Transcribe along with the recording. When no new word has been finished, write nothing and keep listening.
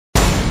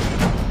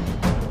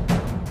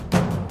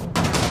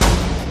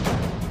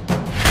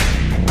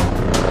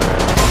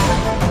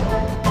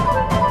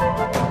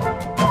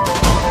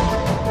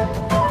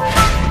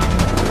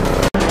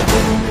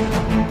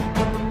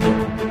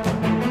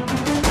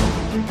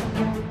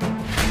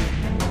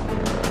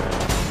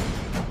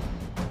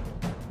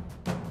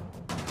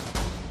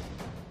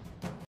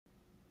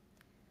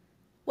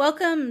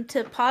Welcome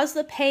to Pause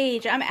the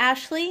Page. I'm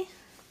Ashley.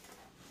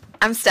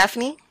 I'm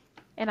Stephanie.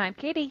 And I'm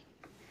Katie.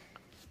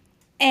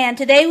 And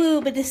today we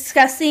will be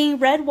discussing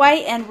Red,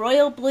 White, and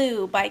Royal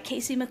Blue by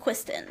Casey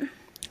McQuiston.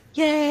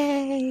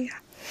 Yay!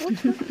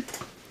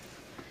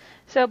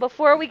 So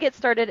before we get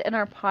started in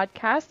our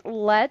podcast,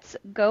 let's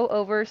go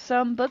over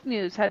some book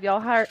news. Have y'all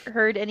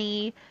heard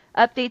any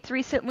updates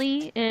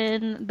recently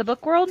in the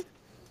book world?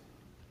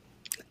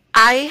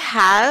 I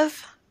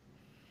have,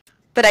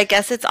 but I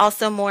guess it's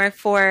also more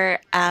for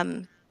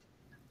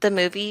the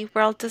movie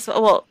world as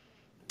well. Well,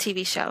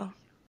 TV show.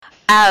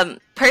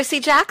 Percy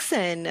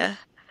Jackson.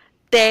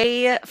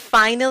 They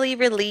finally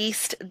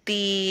released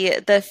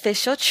the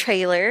official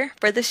trailer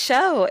for the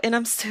show, and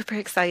I'm super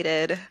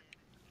excited.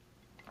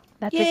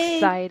 That's Yay.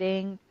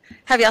 exciting.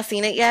 Have y'all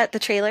seen it yet, the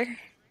trailer?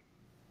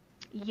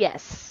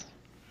 Yes.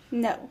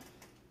 No.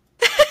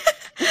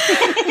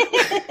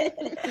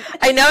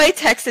 I know I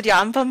texted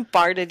y'all. I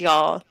bombarded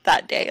y'all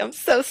that day. I'm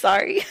so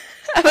sorry.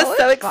 I was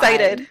so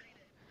excited. Fine.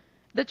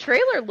 The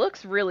trailer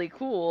looks really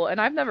cool,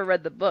 and I've never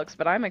read the books,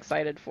 but I'm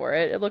excited for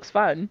it. It looks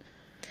fun.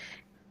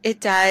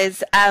 It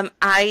does.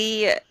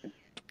 I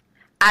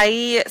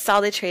saw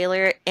the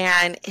trailer,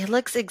 and it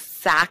looks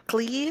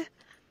exactly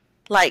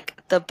like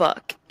the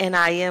book, and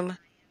I am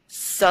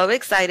so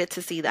excited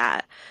to see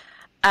that.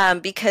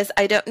 Because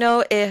I don't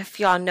know if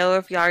y'all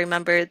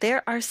remember,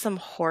 there are some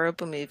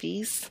horrible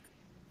movies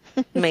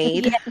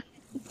made. Yeah.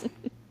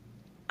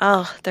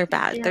 Oh, they're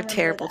bad. Yeah, They're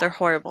terrible. They're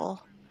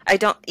horrible. I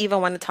don't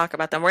even want to talk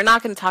about them. We're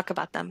not going to talk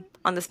about them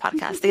on this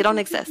podcast. They don't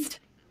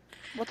exist.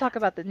 We'll talk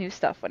about the new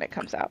stuff when it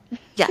comes out.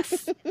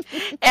 Yes.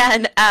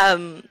 And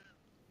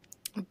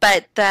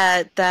but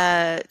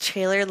the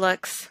trailer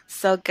looks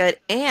so good,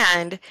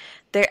 and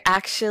they're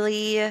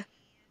actually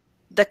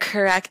the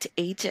correct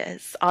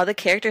ages. All the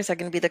characters are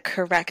going to be the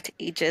correct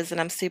ages,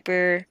 and I'm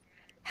super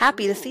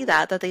happy to see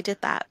that they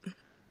did that.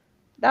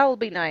 That will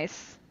be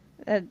nice.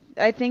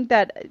 I think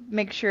that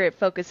makes sure it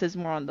focuses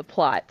more on the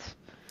plot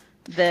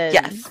than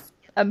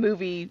a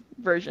movie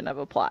version of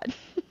a plot.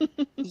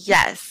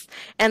 Yes.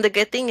 And the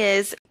good thing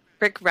is,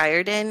 Rick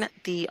Riordan,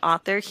 the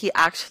author, he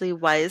actually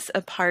was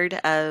a part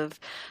of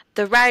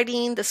the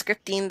writing, the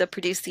scripting, the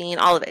producing,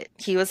 all of it.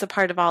 He was a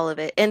part of all of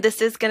it. And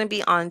this is going to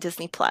be on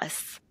Disney+.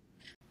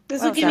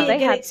 This will give me a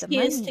good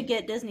excuse to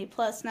get Disney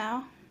Plus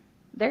now.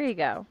 There you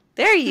go.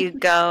 There you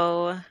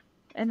go.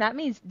 And that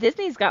means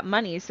Disney's got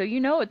money, so you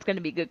know it's going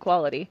to be good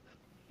quality.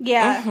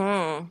 Yeah.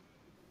 Mm-hmm.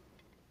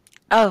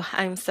 Oh,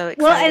 I'm so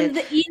excited. Well,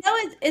 and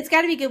it's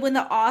got to be good when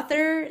the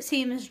author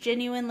seems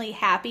genuinely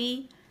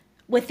happy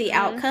with the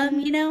outcome,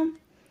 you know?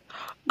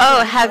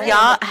 Oh,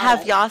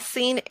 have y'all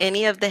seen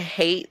any of the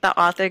hate the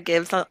author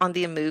gives on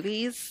the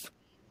movies?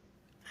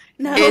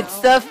 No. It's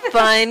the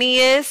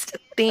funniest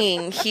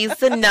thing. He's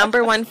the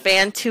 #1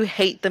 fan to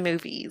hate the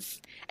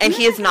movies, and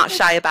he is not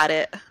shy about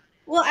it.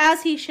 Well,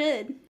 as he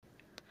should.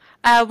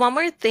 One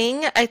more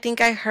thing I think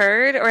I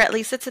heard, or at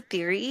least it's a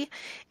theory,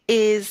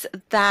 is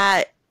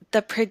that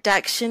the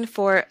production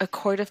for A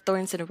Court of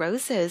Thorns and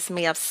Roses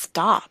may have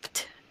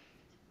stopped.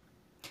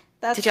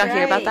 Did y'all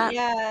hear about that?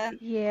 Yeah.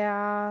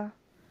 Yeah.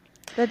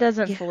 That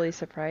doesn't fully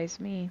surprise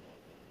me.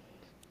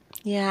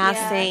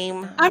 Yeah,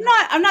 same.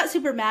 I'm not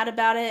super mad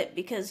about it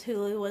because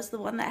Hulu was the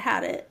one that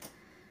had it.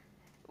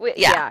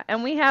 Yeah,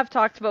 and we have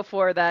talked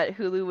before that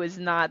Hulu was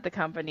not the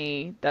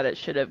company that it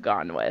should have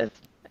gone with.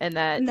 And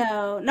that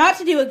No, not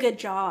to do a good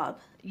job.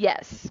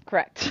 Yes,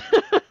 correct.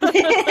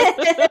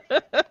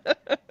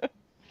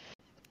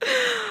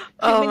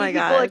 Oh my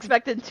God. People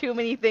expected too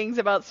many things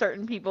about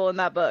certain people in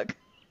that book.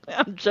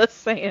 I'm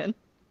just saying.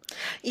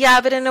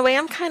 Yeah, but in a way,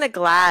 I'm kind of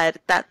glad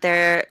that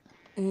they're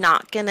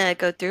not gonna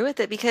go through with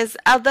it, because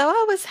although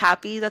I was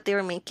happy that they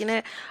were making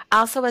it, I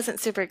also wasn't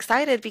super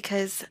excited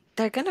because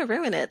they're gonna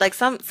ruin it. Like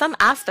some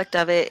aspect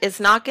of it is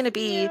not gonna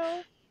be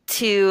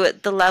to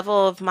the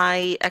level of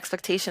my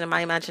expectation and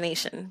my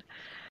imagination.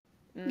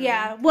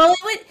 Yeah, well,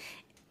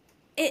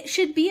 it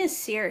should be a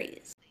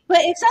series. But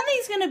if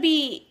something's gonna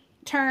be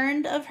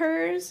turned of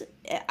hers,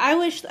 I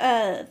wish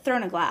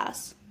Throne of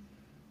Glass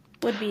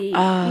would be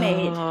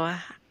made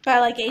by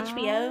like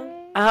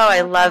HBO.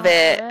 I love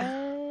it.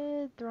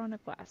 Throne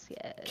of Glass,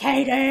 yes.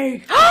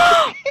 Kaity!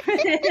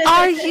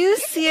 Are you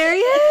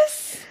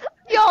serious?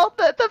 Y'all,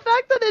 the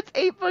fact that it's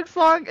 8 books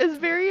long is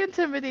very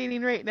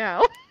intimidating right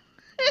now.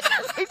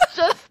 I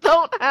just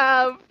don't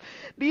have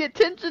the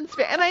attention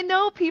span. And I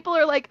know people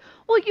are like,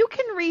 well, you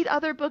can read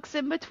other books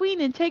in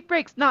between and take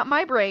breaks. Not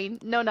my brain.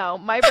 No.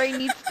 My brain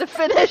needs to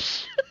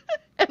finish.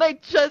 And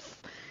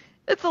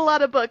it's a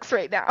lot of books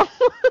right now.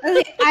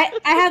 Okay, I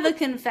have a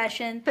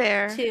confession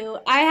Fair. too.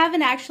 I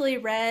haven't actually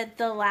read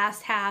the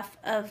last half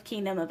of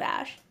Kingdom of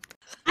Ash.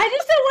 I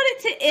just don't want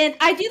it to end.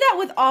 I do that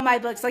with all my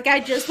books. Like, I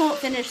just won't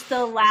finish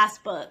the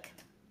last book.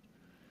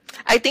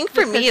 I think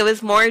for me, it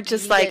was more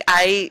just like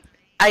I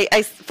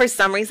for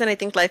some reason, I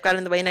think life got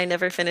in the way and I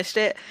never finished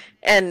it.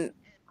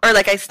 Or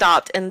like I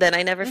stopped and then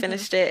I never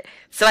finished it.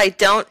 So I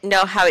don't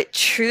know how it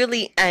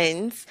truly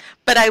ends,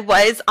 but I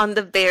was on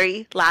the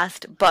very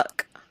last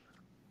book.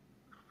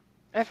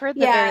 I've heard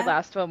the very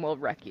last one will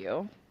wreck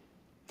you.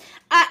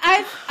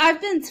 I've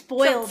been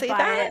spoiled say by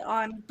that. it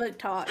on Book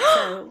Talk,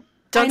 so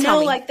Don't I tell know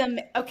me. like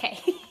okay.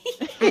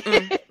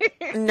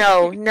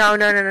 No.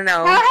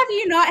 How have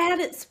you not had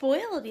it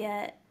spoiled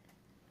yet?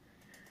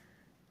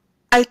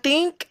 I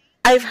think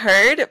I've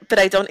heard, but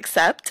I don't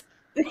accept.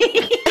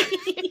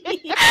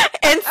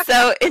 And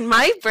so in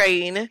my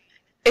brain,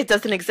 it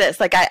doesn't exist.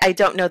 Like I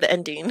don't know the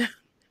ending.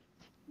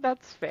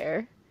 That's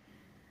fair.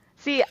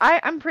 See,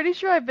 I'm pretty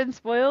sure I've been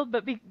spoiled,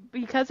 but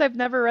because I've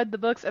never read the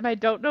books and I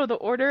don't know the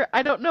order,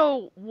 I don't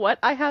know what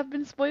I have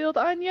been spoiled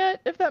on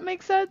yet, if that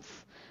makes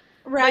sense.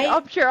 Like, Right?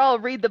 I'm sure I'll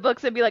read the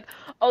books and be like,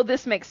 oh,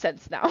 this makes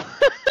sense now.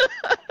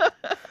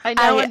 I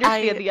now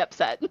understand the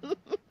upset.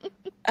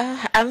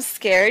 I'm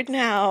scared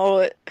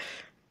now.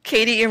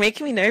 Katie, you're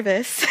making me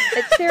nervous.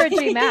 It's Sarah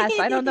J. Maas.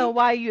 I don't know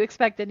why you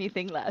expect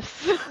anything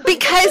less.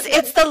 Because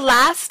it's the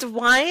last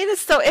one,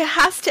 so it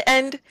has to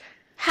end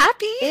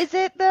happy. Is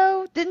it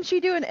though? Didn't she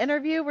do an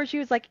interview where she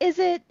was like, "Is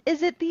it?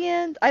 Is it the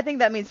end?" I think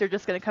that means they're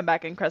just gonna come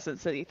back in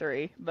Crescent City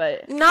 3,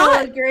 but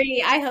I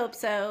agree. I hope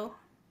so.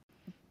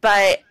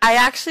 But I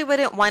actually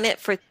wouldn't want it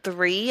for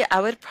 3.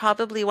 I would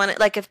probably want it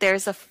like if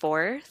there's a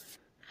 4th.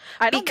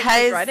 I don't think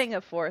she's writing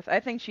a 4th. I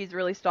think she's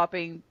really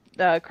stopping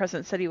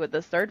Crescent City with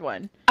this 3rd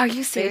one. Are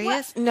you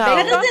serious? No.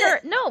 Based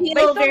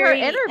on her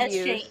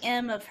interviews.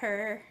 SJM of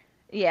her.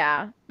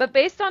 Yeah, but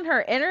based on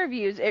her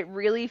interviews, it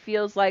really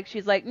feels like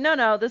she's like,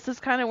 no, this is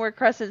kind of where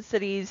Crescent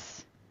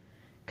City's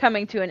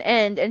coming to an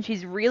end, and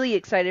she's really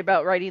excited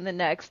about writing the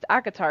next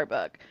ACOTAR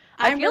book.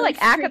 I feel like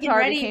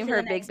ACOTAR became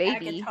her big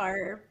baby.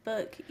 ACOTAR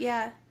book,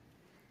 yeah.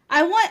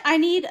 I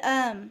need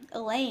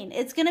Elaine.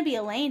 It's gonna be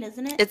Elaine,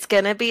 isn't it? It's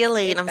gonna be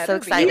Elaine. I'm so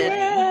excited.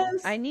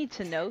 Yes. I need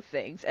to know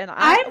things, and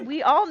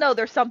we all know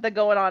there's something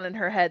going on in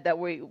her head that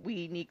we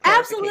need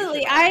clarification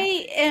Absolutely. on.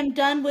 I am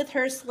done with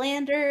her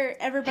slander.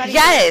 Everybody's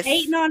Yes.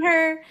 hating on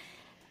her.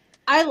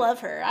 I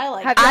love her. I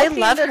like her. Have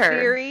you seen the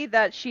theory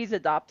that she's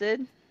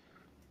adopted?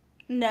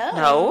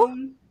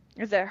 No.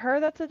 Is it her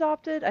that's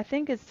adopted? I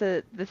think it's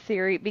the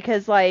theory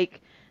because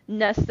like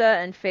Nesta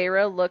and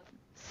Feyre look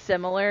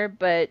similar,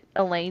 but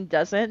Elaine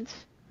doesn't.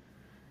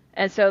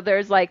 And so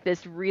there's like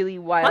this really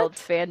wild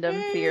fandom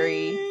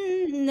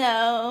theory.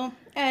 No,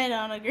 I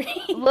don't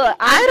agree. Look,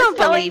 I don't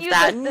believe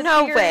that.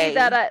 No way.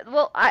 That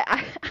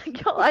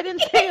I didn't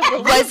say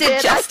it. Was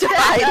it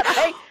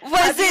justified?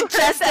 Was it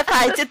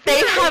justified? Did they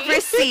have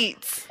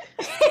receipts?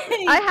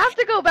 I have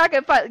to go back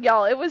and find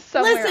y'all. It was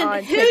somewhere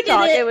on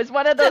TikTok. It was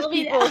one of those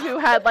people who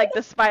had like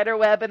the spider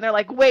web, and they're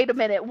like, "Wait a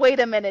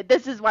minute,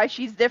 this is why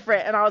she's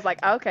different." And I was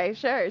like, "Okay,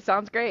 sure,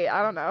 sounds great."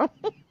 I don't know.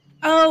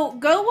 Oh,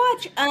 go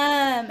watch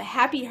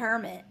Happy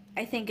Hermit.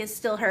 I think is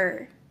still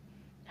her.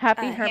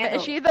 Happy Hermit. Handle.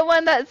 Is she the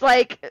one that's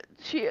like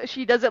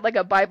she does it like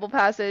a Bible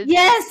passage?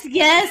 Yes.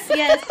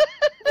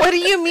 What do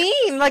you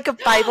mean, like a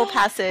Bible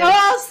passage? Oh,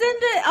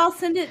 I'll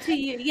send it to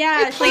you.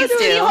 Yeah, please do.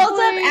 She holds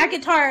up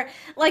ACOTAR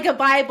like a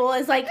Bible.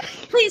 Is like,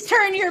 please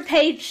turn your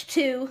page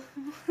to.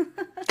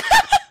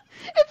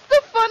 It's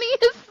the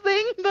funniest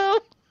thing though.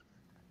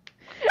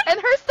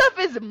 And her stuff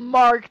is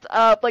marked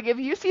up. Like if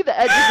you see the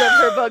edges of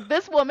her book,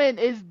 this woman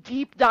is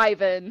deep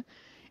diving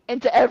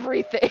into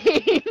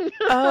everything.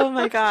 Oh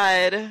my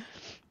god.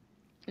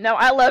 No,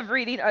 I love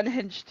reading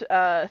unhinged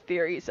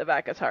theories of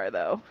ACOTAR,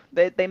 though.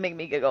 They make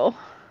me giggle.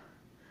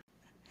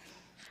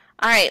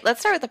 All right, let's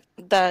start with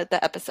the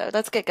episode.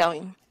 Let's get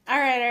going. All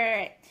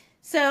right.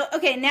 So,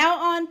 okay, now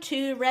on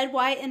to Red,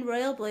 White, and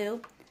Royal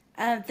Blue.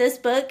 This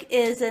book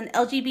is an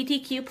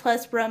LGBTQ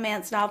plus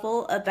romance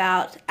novel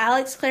about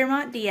Alex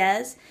Claremont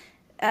Diaz.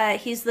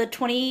 He's the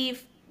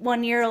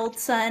 21-year-old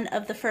son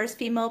of the first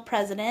female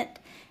president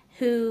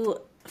who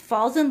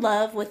falls in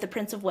love with the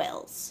Prince of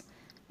Wales.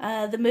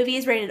 The movie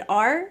is rated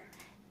R,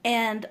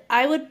 and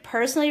I would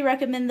personally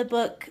recommend the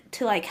book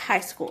to like high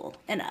school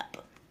and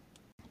up.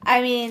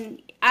 I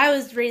mean, I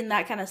was reading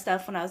that kind of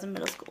stuff when I was in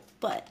middle school,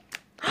 but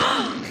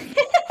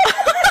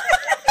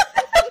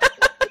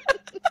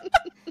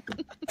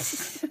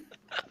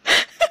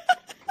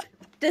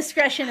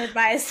discretion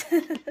advised.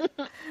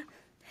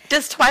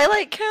 Does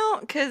Twilight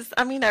count? Because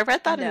I mean, I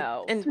read that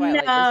in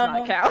Twilight does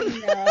not count.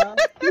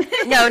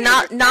 No,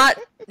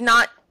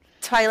 not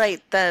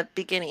Twilight the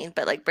beginning,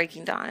 but like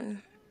Breaking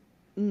Dawn.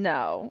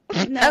 No.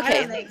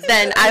 Okay,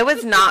 then I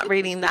was not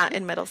reading that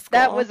in middle school.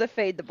 That was a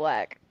Fade to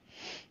Black.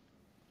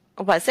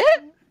 Was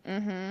it?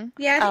 Mm-hmm.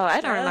 Yeah.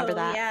 I don't remember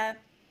that. Yeah.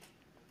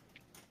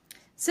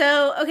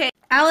 So, okay,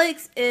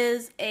 Alex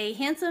is a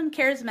handsome,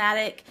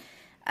 charismatic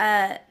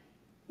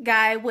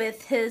guy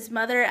with his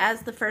mother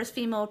as the first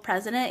female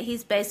president.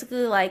 He's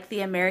basically like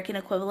the American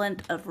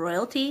equivalent of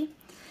royalty.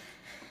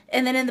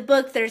 And then in the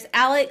book, there's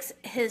Alex,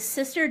 his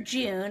sister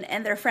June,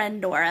 and their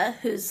friend Nora,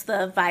 who's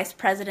the vice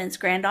president's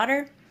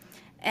granddaughter.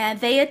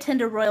 And they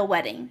attend a royal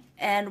wedding.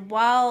 And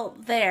while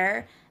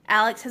there,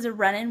 Alex has a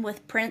run-in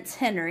with Prince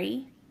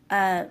Henry,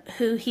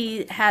 who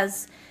he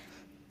has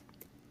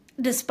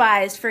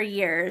despised for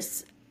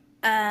years.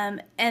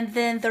 And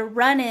then the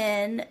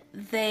run-in,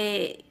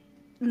 they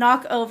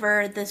knock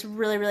over this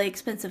really, really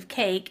expensive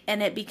cake,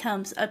 and it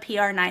becomes a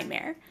PR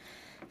nightmare.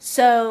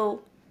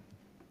 So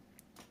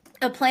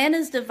A plan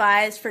is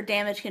devised for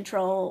damage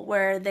control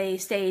where they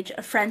stage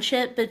a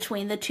friendship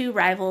between the two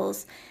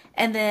rivals,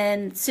 and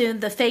then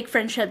soon the fake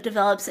friendship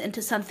develops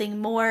into something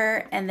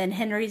more, and then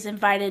Henry's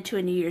invited to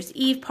a New Year's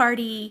Eve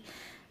party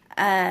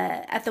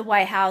at the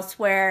White House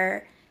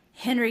where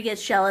Henry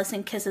gets jealous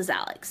and kisses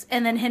Alex.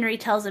 And then Henry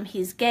tells him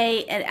he's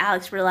gay, and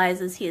Alex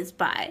realizes he is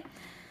bi.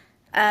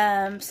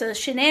 So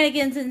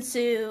shenanigans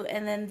ensue,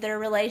 and then their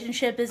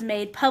relationship is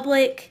made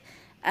public.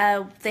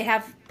 They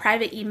have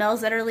private emails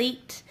that are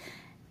leaked.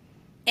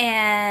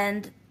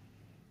 And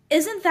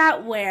isn't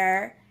that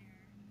where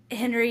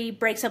Henry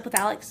breaks up with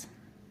Alex?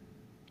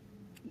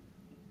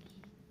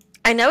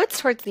 I know it's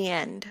towards the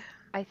end.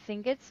 I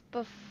think it's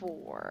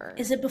before.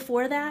 Is it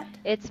before that?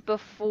 It's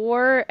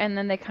before, and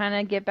then they kind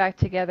of get back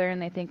together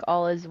and they think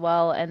all is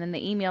well, and then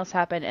the emails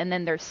happen, and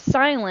then there's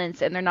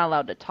silence, and they're not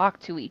allowed to talk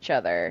to each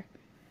other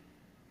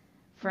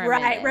for a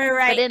minute.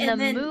 Right. But in And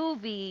the then,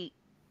 movie,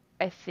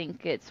 I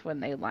think it's when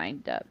they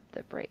lined up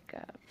the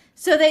breakup.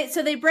 so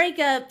they break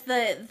up.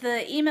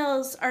 The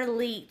emails are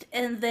leaked,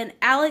 and then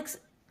Alex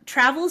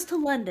travels to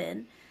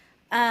London.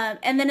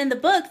 And then in the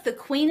book, the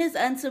Queen is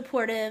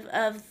unsupportive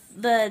of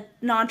the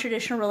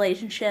non-traditional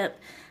relationship,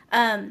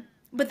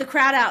 but the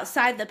crowd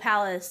outside the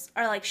palace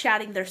are like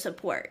shouting their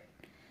support.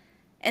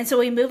 And so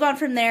we move on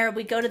from there.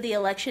 We go to the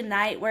election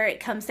night where it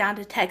comes down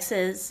to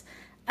Texas,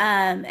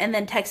 and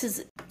then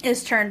Texas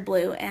is turned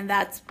blue, and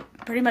that's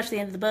pretty much the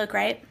end of the book,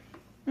 right?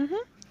 Mm-hmm.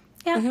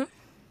 Yeah. Mm-hmm.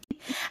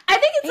 I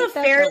think it's Ain't a that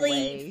the fairly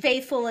way?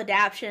 faithful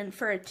adaptation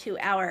for a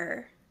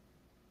 2-hour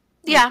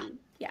Yeah. movie.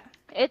 Yeah.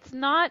 It's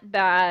not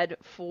bad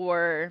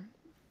for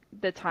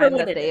the For time what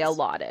that it they is.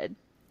 allotted.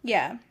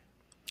 Yeah.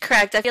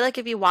 Correct. I feel like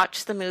if you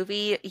watch the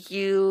movie,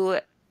 you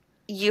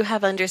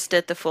have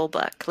understood the full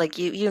book. Like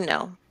you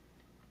know.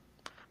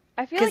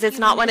 I feel Because like it's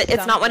not one of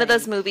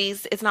those something.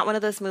 movies. It's not one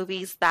of those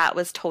movies that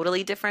was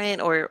totally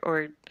different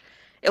or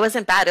it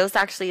wasn't bad. It was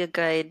actually a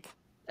good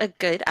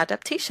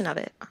adaptation of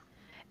it.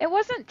 It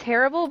wasn't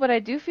terrible, but I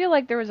do feel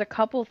like there was a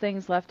couple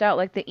things left out.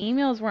 Like the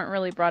emails weren't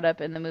really brought up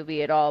in the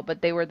movie at all,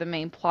 but they were the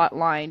main plot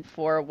line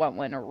for what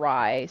went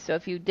awry. So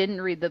if you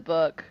didn't read the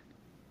book,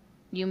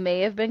 you may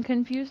have been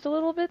confused a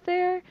little bit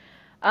there.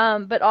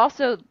 But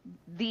also,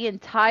 the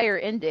entire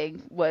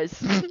ending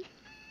was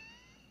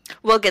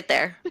We'll get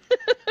there.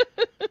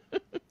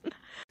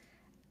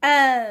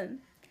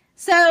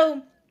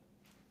 So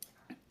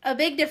a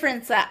big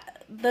difference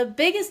the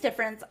biggest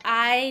difference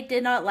I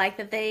did not like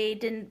that they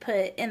didn't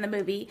put in the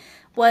movie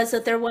was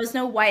that there was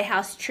no White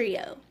House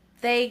trio.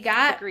 They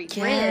got Agreed.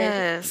 rid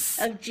Yes.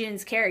 of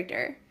June's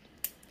character.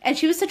 And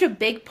she was such a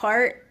big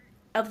part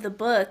of the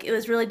book. It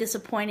was really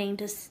disappointing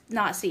to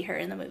not see her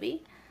in the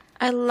movie.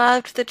 I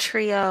loved the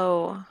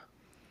trio.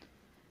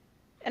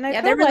 and I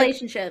Yeah, felt their like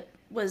relationship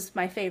was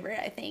my favorite,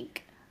 I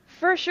think.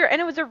 for sure, and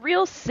it was a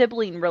real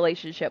sibling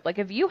relationship. Like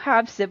if you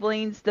have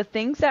siblings, the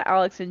things that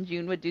Alex and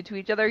June would do to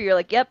each other, you're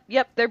like, yep,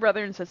 they're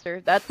brother and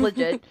sister. That's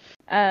legit.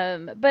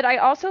 But I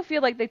also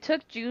feel like they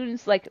took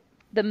June's like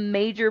the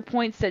major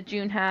points that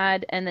June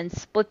had and then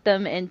split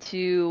them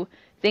into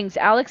things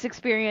Alex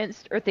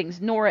experienced or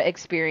things Nora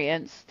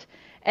experienced.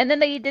 And then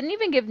they didn't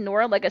even give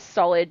Nora like a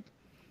solid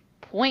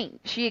point.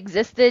 She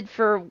existed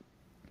for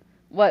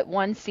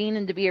one scene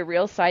and to be a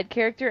real side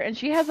character, and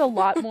she has a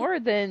lot more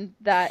than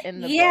that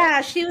in the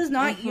book. She was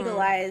not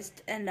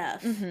utilized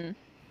enough.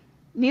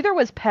 Neither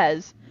was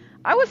Pez.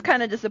 I was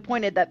kind of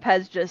disappointed that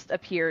Pez just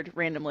appeared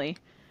randomly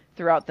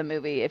throughout the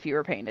movie if you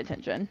were paying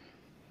attention.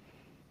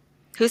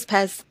 Who's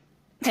Pez?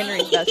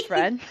 Henry's best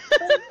friend.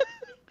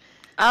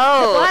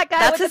 Oh, black guy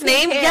that's with his the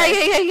pink name?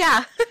 hair.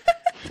 Yeah.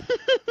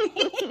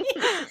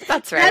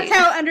 That's right. That's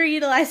how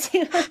underutilized he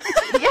was.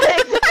 Yeah,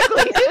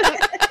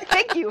 exactly.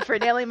 Thank you for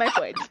nailing my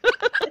point.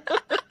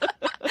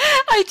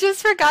 I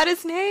just forgot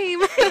his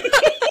name.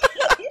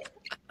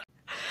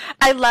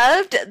 I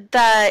loved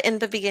in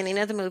the beginning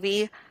of the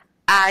movie,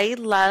 I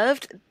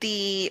loved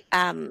the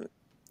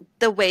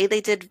way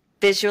they did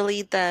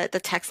visually the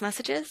text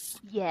messages.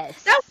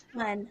 Yes. That was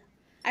fun.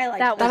 I liked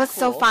That that. That was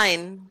so cool.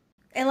 fun.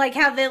 And like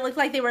how they looked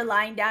like they were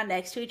lying down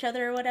next to each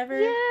other or whatever.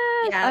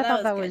 Yes, Yeah, I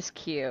thought that good. was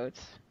cute.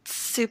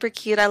 Super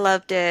cute. I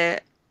loved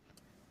it.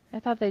 I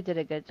thought they did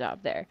a good job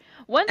there.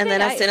 One And thing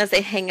then as soon as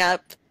they hang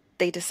up,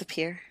 they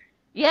disappear.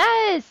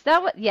 Yes,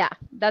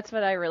 that's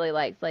what I really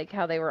liked, like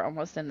how they were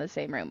almost in the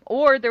same room.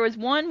 Or there was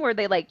one where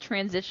they like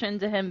transitioned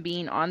to him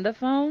being on the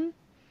phone.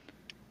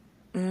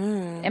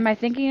 Am I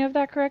thinking of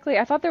that correctly?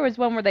 I thought there was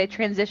one where they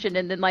transitioned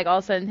and then like all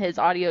of a sudden his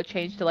audio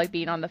changed to like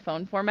being on the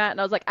phone format, and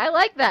I was like, I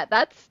like that.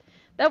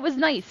 That was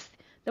nice.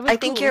 That was I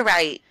think cool. you're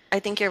right. I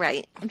think you're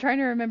right. I'm trying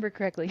to remember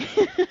correctly.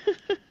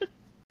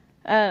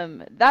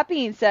 That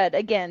being said,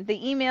 again, the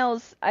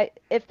emails,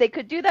 if they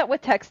could do that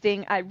with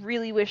texting, I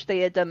really wish they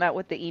had done that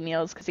with the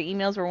emails, because the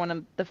emails were one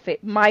of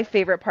my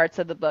favorite parts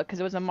of the book, because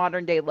it was a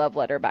modern day love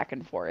letter back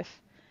and forth.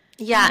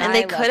 Yeah, and they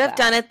I love could have that.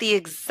 done it the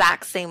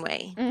exact same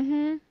way.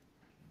 Mm-hmm.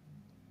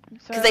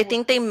 Because I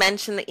think they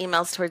mention the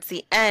emails towards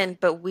the end,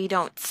 but we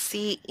don't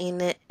see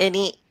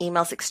any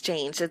emails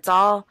exchanged. It's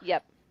all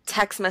Yep.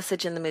 text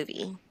message in the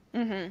movie.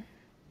 Mm-hmm.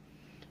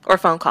 Or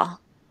phone call.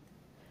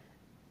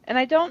 And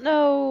I don't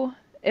know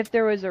if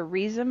there was a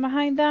reason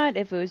behind that,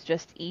 if it was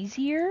just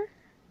easier,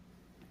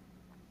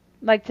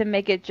 like to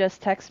make it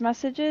just text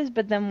messages,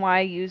 but then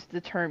why use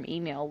the term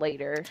email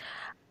later?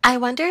 I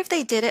wonder if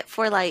they did it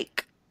for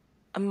like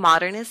a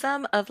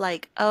modernism of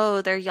like,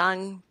 oh, they're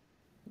young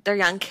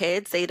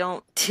kids, they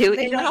don't do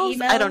They don't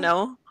emails. I don't email.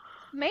 know.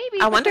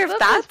 Maybe, I but the wonder if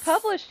book was that's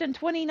published in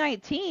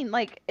 2019.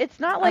 Like, it's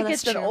not oh, like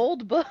that's it's an true.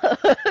 old book.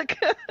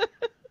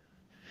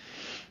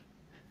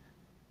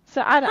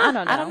 So I Huh,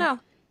 don't I don't know. know.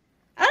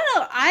 I don't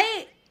know.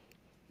 I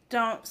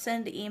don't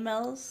send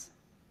emails.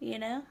 You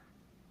know,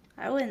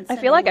 I wouldn't I send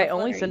feel a like I love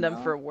only letter send them email.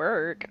 for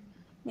work.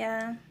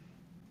 Yeah.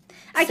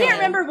 I can't Same.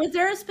 remember. Was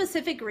there a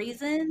specific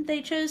reason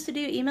they chose to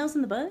do emails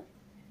in the book?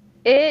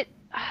 It,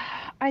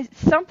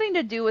 something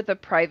to do with a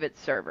private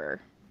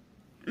server.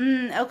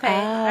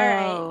 Okay. All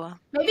right. Oh.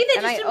 Maybe they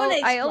And just didn't want to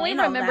I only explain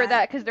all remember that.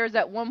 that because there's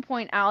at one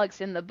point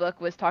Alex in the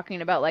book was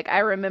talking about like I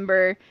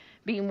remember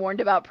being warned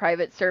about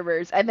private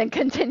servers and then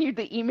continued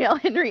to email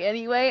Henry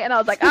anyway, and I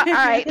was like, ah,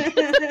 all right.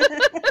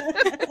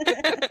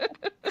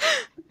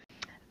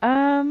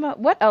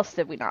 What else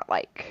did we not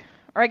like?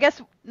 Or I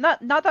guess not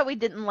that we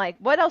didn't like.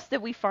 What else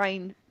did we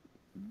find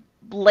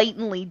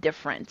blatantly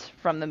different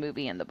from the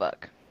movie and the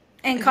book?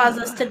 And cause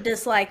us to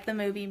dislike the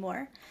movie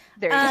more.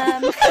 There you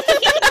Um, go.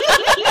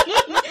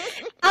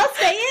 I'll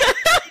say it.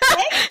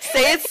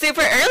 Say it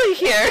super early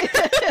here.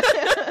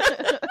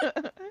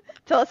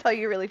 Tell us how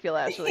you really feel,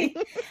 Ashley.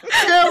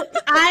 So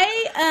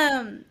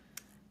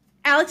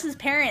Alex's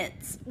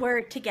parents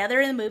were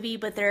together in the movie,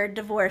 but they're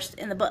divorced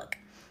in the book,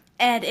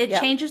 and it Yep.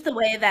 changes the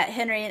way that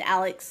Henry and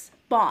Alex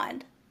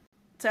bond.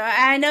 So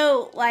I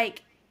know,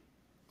 like,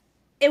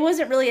 it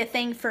wasn't really a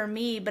thing for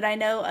me, but I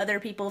know other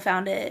people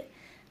found it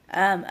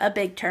a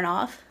big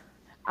turnoff.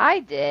 I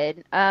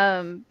did,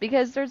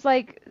 because there's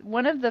like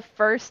one of the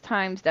first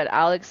times that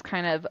Alex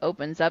kind of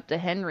opens up to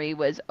Henry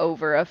was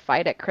over a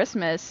fight at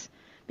Christmas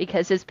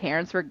because his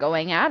parents were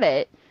going at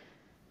it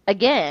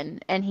again,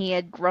 and he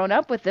had grown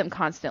up with them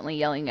constantly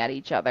yelling at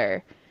each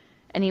other,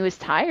 and he was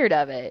tired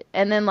of it.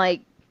 And then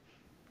like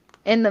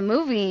in the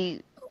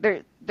movie,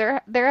 they're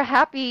a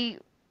happy,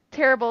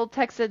 terrible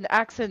Texan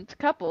accent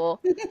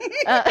couple.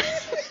 Uh,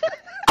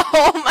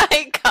 Oh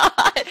my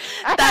God.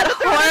 I had That to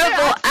throw it in there.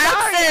 horrible I'm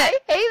sorry. accent. I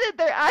hated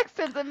their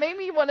accents. It made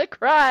me want to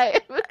cry.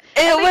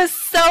 It was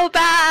so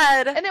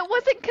bad. And it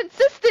wasn't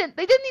consistent.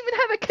 They didn't even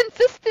have a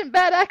consistent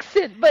bad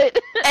accent, but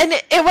And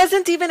it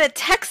wasn't even a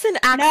Texan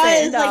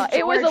it's accent. no, like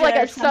it was Georgia like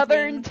or a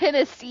southern something.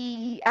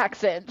 Tennessee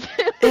accent.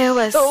 It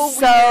was so so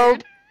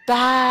weird.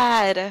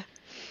 bad.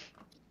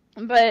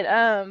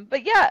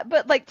 But yeah,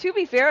 but like to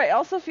be fair, I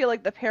also feel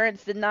like the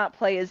parents did not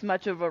play as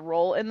much of a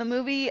role in the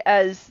movie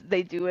as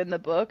they do in the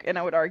book, and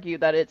I would argue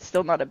that it's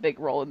still not a big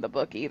role in the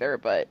book either,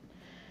 but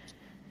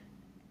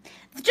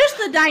Just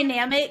the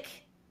dynamic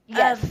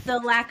yes. of the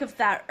lack of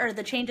that, or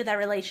the change of that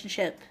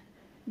relationship,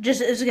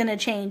 just is going to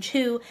change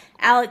who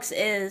Alex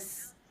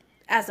is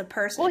as a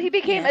person. Well, he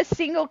became a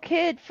single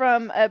kid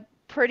from a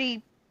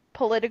pretty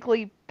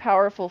politically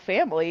powerful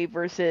family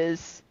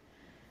versus,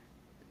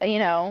 you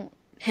know,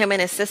 Him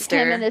and his sister.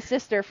 him and his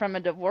sister from a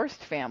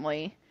divorced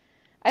family.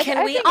 I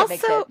Can we think it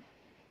makes also it.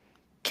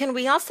 can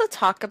we also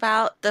talk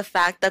about the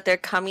fact that they're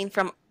coming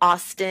from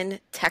Austin,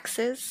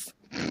 Texas?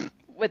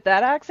 With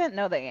that accent?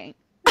 No, they ain't.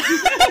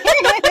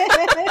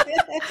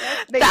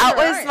 They That sure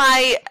was aren't.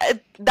 my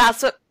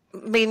that's what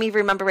made me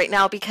remember right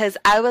now because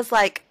I was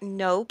like,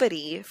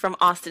 nobody from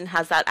Austin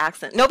has that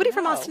accent. Nobody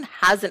from No. Austin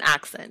has an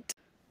accent.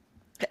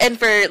 And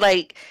for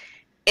like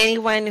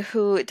anyone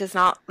who does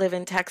not live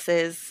in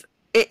Texas,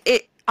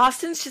 it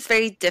Austin's just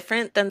very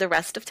different than the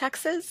rest of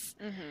Texas.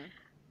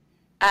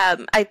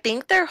 I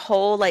think their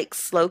whole like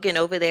slogan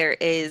over there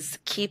is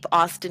keep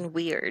Austin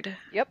weird.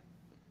 Yep.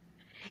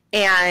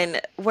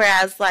 And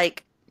whereas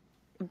like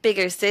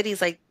bigger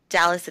cities like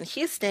Dallas and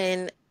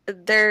Houston,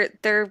 they're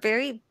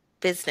very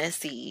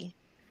businessy.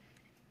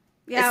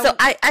 Yeah. So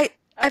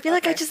I feel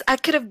like Okay. I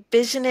could have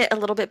visioned it a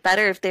little bit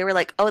better if they were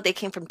like, oh, they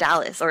came from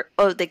Dallas or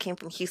oh, they came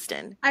from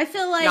Houston. I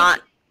feel like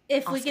Not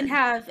if we can Austin.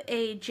 have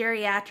a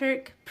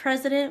geriatric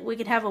president, we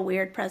could have a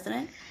weird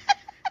president.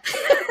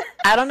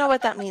 I don't know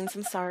what that means.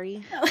 I'm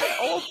sorry.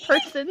 Old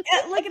person.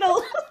 Like an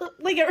old,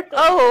 like a.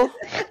 Oh,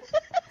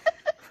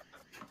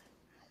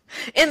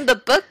 in the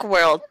book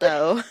world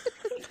though.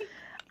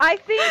 I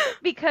think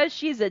because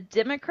she's a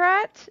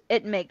Democrat,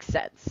 it makes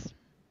sense.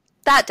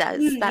 That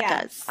does. That Yeah.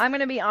 does. I'm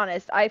gonna be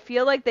honest. I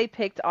feel like they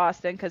picked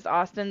Austin because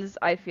Austin's,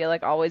 I feel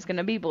like, always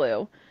gonna be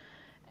blue,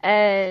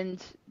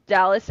 and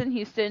Dallas and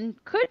Houston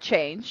could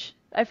change.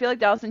 I feel like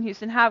Dallas and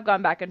Houston have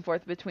gone back and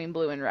forth between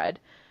blue and red.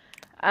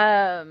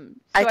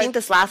 I So think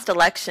this last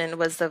election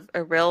was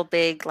a real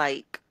big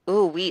like,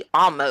 ooh, we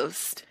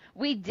almost.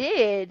 we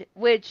did,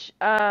 which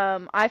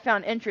I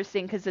found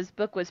interesting because this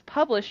book was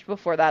published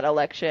before that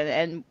election,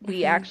 and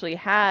we actually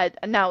had.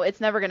 Now,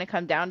 it's never going to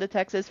come down to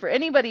Texas. For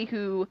anybody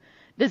who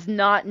does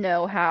not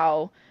know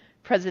how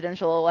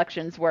presidential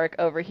elections work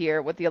over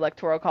here with the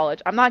Electoral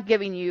College. I'm not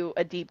giving you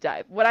a deep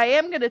dive. What I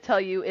am going to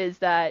tell you is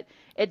that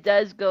it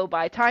does go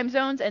by time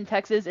zones, and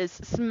Texas is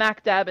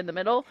smack dab in the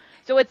middle.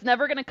 So it's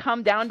never going to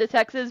come down to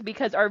Texas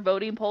because our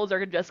voting polls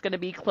are just going to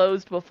be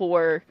closed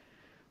before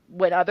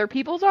when other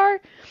people's are.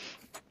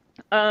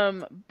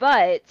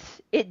 But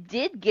it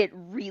did get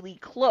really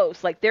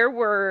close. Like there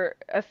were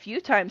a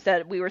few times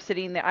that we were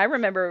sitting there. I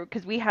remember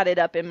because we had it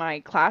up in my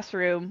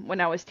classroom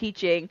when I was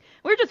teaching.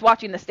 We were just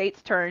watching the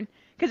states turn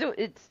because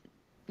it's,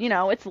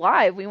 it's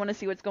live. We want to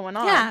see what's going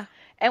on. Yeah.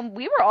 And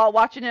we were all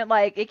watching it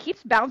like it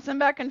keeps bouncing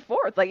back and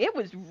forth. Like it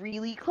was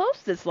really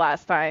close this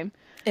last time.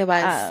 It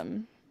was.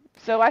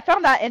 So I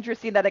found that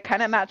interesting that it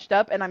kind of matched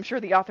up, and I'm sure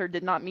the author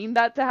did not mean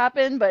that to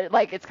happen, but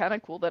like it's kind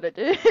of cool that it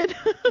did.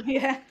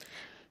 Yeah.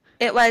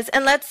 It was.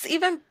 And let's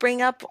even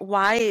bring up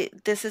why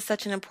this is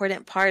such an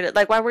important part,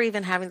 like why we're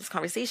even having this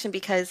conversation,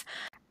 because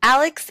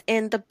Alex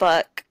in the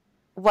book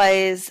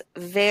was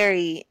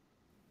very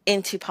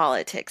into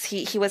politics.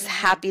 He was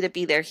happy to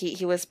be there.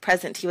 He was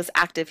present. He was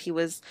active. He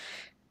was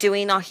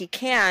doing all he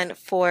can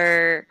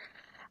for,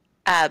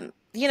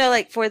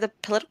 like for the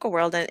political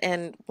world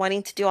and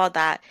wanting to do all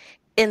that.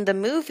 In the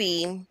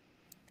movie,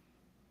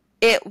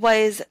 it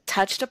was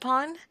touched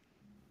upon,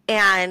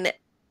 and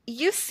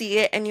you see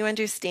it and you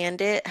understand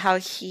it, how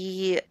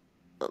he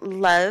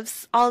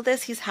loves all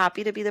this. He's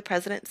happy to be the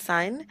president's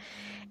son.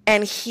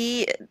 And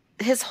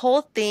his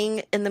whole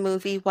thing in the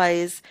movie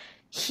was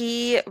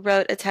he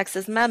wrote a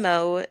Texas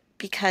memo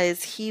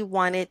because he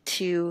wanted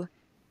to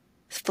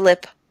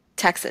flip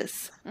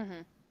Texas.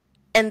 Mm-hmm.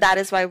 And that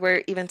is why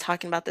we're even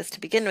talking about this to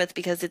begin with,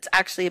 because it's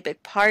actually a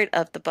big part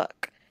of the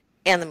book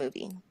and the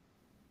movie.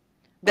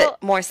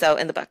 But more so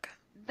in the book.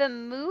 The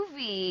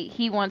movie,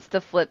 he wants to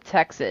flip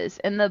Texas.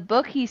 In the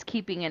book, he's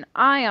keeping an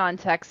eye on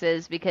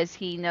Texas because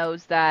he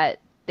knows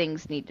that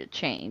things need to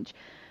change.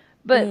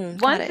 But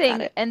one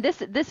thing, and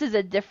this is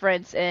a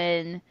difference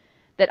in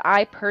that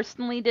I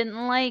personally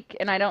didn't like,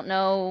 and I don't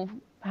know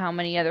how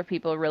many other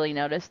people really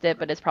noticed it,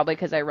 but it's probably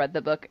because I read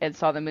the book and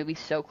saw the movie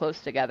so close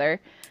together.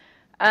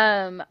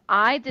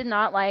 I did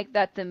not like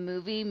that the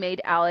movie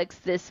made Alex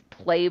this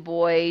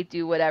playboy,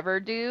 do whatever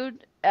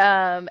dude.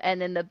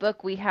 And in the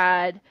book, we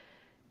had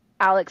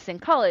Alex in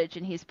college,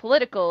 and he's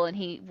political, and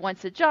he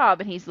wants a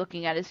job, and he's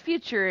looking at his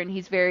future, and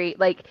he's very,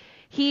 like,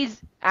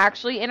 he's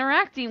actually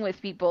interacting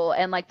with people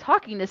and, like,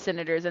 talking to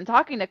senators and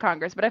talking to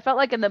Congress. But I felt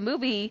like in the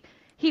movie,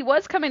 he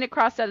was coming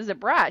across as a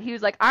brat. He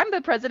was like, I'm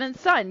the president's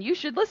son. You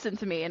should listen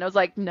to me. And I was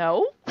like,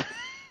 no.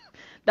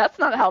 That's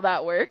not how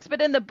that works.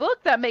 But in the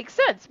book, that makes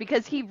sense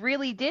because he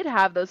really did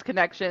have those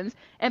connections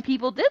and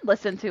people did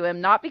listen to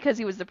him, not because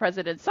he was the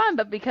president's son,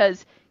 but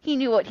because he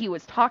knew what he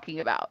was talking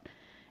about.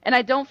 And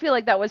I don't feel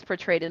like that was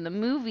portrayed in the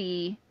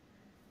movie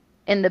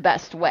in the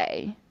best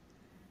way.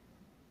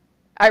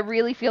 I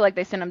really feel like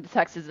they sent him to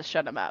Texas to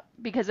shut him up.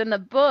 Because in the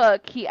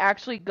book, he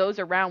actually goes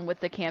around with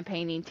the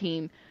campaigning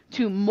team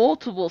to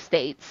multiple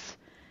states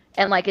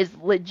and, like, is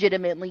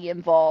legitimately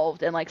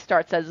involved and, like,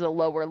 starts as a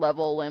lower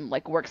level and,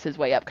 like, works his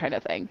way up kind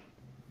of thing.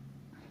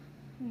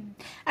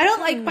 I don't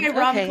like my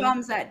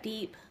rom-coms that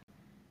deep.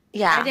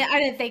 Yeah. I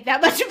didn't think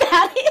that much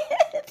about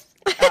it.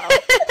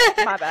 Oh,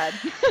 my bad.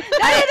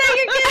 No,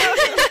 you're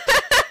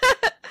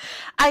good.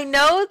 I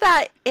know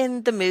that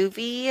in the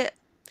movie,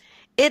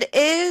 it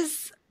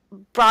is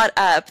brought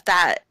up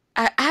that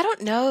I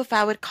don't know if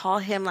I would call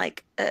him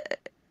like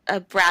a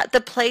brat.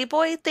 The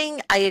playboy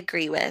thing, I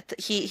agree with.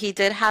 He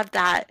did have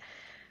that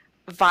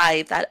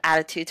vibe, that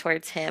attitude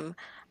towards him,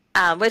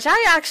 which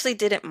I actually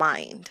didn't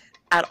mind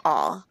at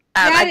all.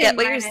 I get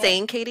what you're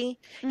saying, Katie.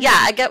 Mm-hmm. Yeah,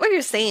 I get what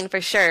you're saying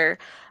for sure.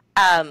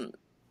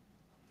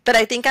 But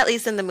I think at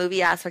least in the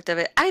movie aspect of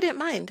it, I didn't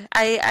mind.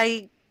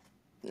 I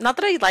not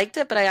that I liked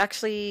it, but I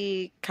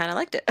actually kind of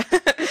liked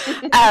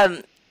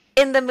it.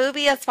 In the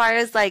movie, as far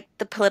as like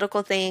the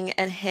political thing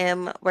and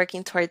him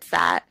working towards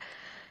that,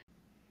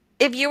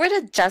 if you were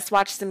to just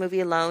watch the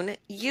movie alone,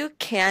 you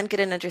can get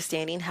an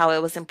understanding how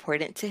it was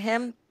important to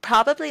him.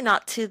 Probably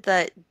not to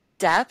the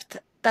depth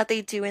that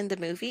they do in the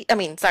movie.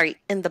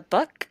 In the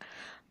book.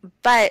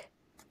 But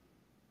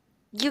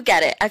you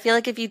get it. I feel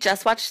like if you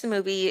just watch the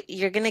movie,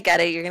 you're going to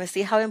get it. You're going to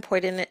see how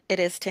important it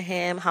is to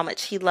him, how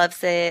much he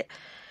loves it.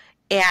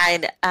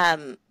 And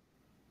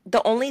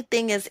the only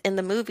thing is in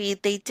the movie,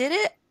 they did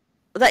it,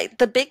 like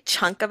the big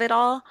chunk of it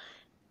all,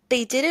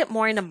 they did it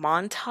more in a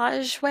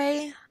montage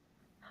way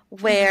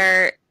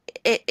where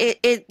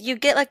it you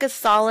get like a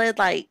solid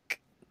like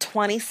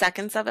 20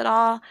 seconds of it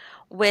all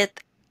with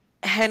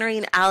Henry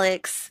and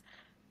Alex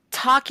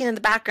talking in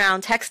the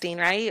background, texting,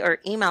 right? Or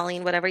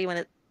emailing, whatever you want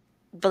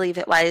to believe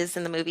it was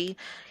in the movie.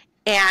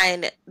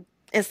 And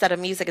instead of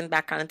music in the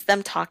background, it's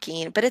them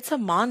talking. But it's a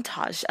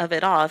montage of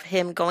it all, of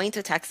him going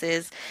to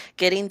Texas,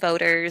 getting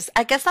voters.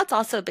 I guess that's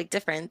also a big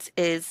difference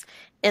is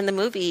in the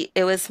movie,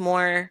 it was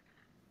more,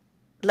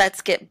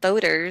 let's get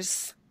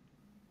voters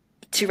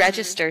to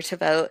register to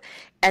vote.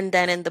 And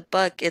then in the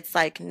book, it's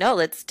like, no,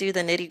 let's do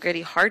the nitty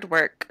gritty hard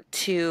work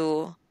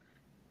to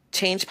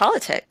change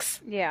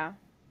politics. Yeah.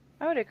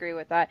 I would agree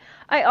with that.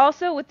 I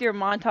also, with your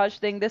montage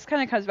thing, this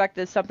kind of comes back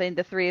to something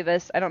the three of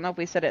us, I don't know if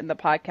we said it in the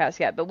podcast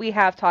yet, but we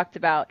have talked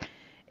about,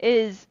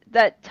 is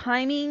that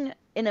timing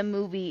in a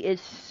movie is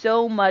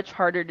so much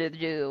harder to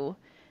do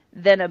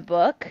than a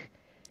book.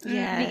 Because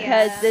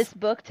Yes. this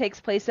book takes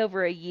place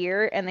over a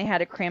year and they had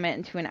to cram it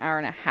into an hour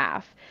and a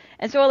half.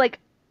 And so, like,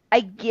 I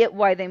get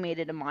why they made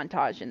it a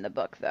montage in the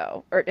book,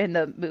 though. Or in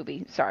the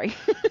movie, sorry.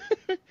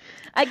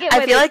 I get why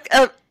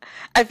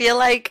I feel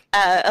like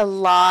a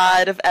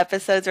lot of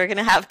episodes we're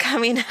gonna have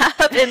coming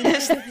up, and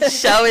this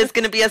show is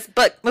gonna be a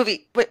book,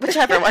 movie,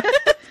 whichever one.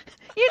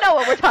 You know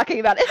what we're talking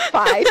about. It's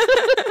fine.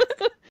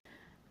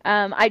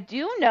 I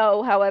do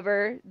know,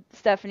 however,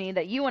 Stephanie,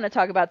 that you want to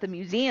talk about the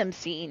museum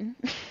scene.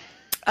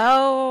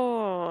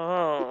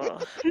 Oh.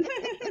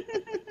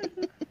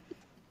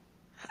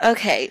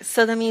 Okay,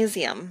 so the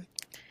museum.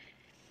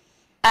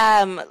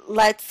 I'm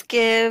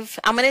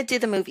gonna do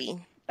the movie.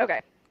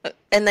 Okay.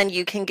 And then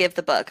you can give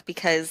the book,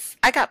 because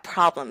I got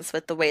problems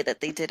with the way that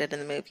they did it in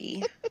the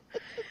movie.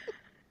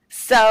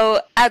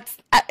 So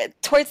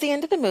towards the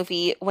end of the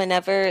movie,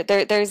 whenever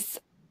there's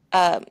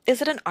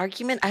is it an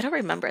argument? I don't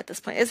remember at this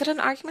point. Is it an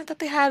argument that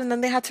they had and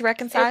then they had to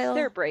reconcile? It's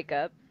their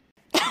breakup.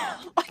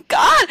 Oh my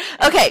God.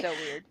 Okay. So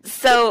weird.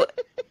 So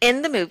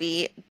in the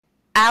movie,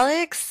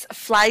 Alex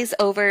flies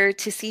over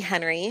to see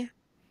Henry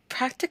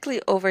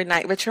practically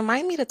overnight, which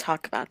remind me to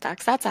talk about that,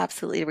 because that's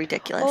absolutely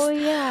ridiculous. Oh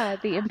yeah,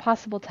 the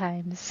impossible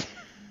times.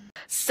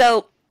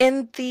 So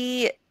in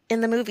the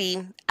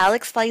movie,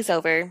 Alex flies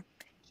over.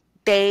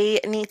 They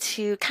need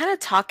to kind of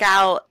talk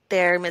out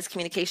their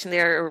miscommunication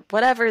there, or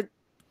whatever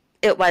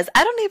it was.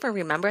 I don't even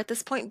remember at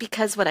this point,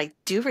 because what I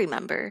do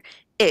remember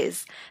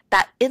is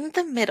that in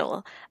the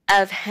middle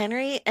of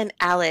Henry and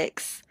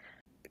Alex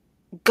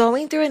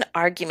going through an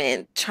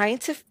argument, trying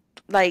to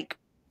like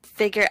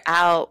figure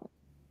out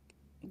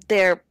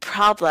their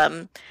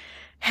problem,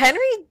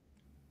 Henry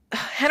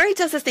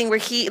does this thing where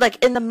he,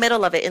 like, in the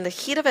middle of it, in the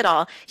heat of it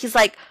all, he's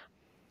like,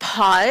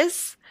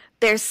 pause,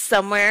 there's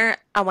somewhere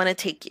I want to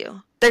take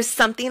you. There's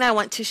something I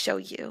want to show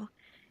you.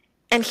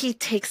 And he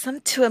takes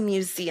them to a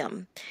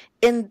museum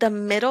in the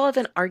middle of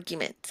an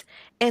argument.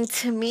 And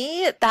to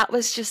me, that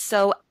was just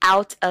so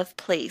out of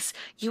place.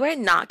 You are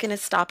not going to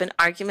stop an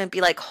argument and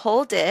be like,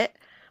 hold it,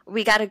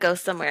 we got to go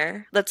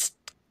somewhere. Let's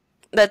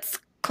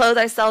clothe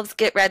ourselves,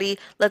 get ready,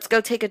 let's go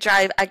take a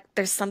drive.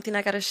 There's something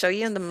I got to show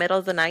you in the middle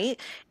of the night.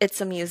 It's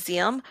a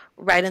museum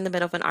right in the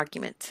middle of an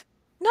argument.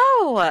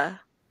 No,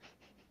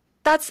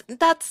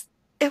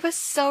 it was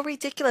so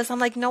ridiculous. I'm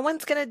like, no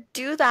one's going to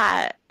do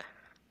that.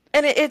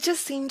 And it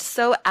just seemed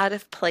so out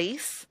of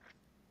place.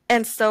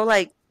 And so,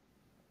 like,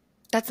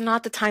 that's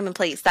not the time and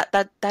place.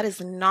 That is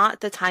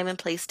not the time and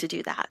place to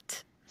do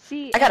that.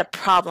 See, I got a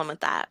problem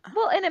with that.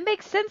 well, and it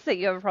makes sense that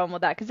you have a problem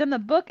with that, because in the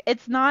book,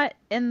 it's not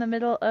in the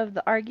middle of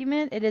the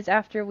argument. It is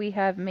after we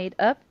have made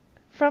up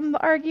from the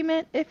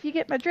argument, if you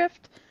get my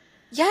drift.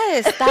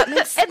 Yes, that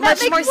makes And much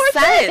that makes more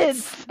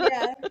sense.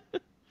 Yeah.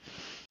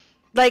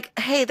 Like,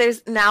 hey,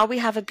 now we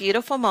have a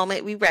beautiful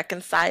moment. We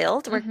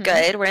reconciled. We're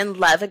good. We're in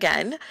love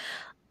again.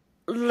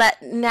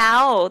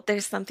 Now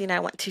there's something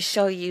I want to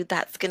show you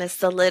that's going to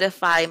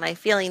solidify my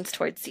feelings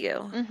towards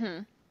you. Mm-hmm.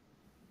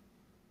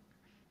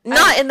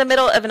 Not in the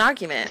middle of an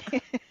argument.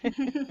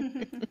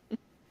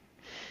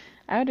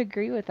 I would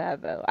agree with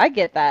that, though. I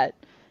get that.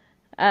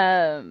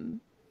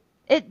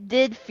 It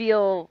did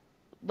feel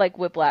like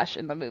whiplash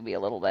in the movie a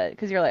little bit,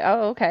 because you're like,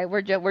 oh, okay,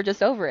 we're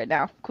just over it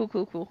now.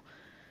 Cool.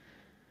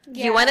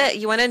 Yeah.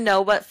 You wanna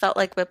know what felt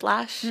like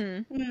whiplash?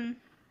 Mm.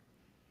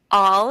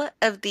 All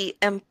of the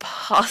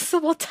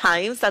impossible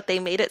times that they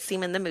made it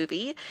seem in the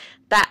movie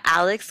that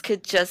Alex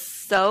could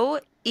just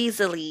so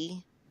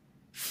easily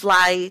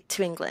fly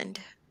to England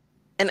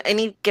in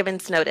any given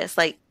notice.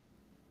 Like,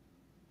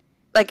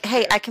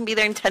 hey, I can be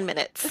there in 10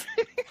 minutes.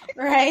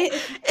 Right?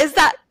 Is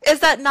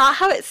that not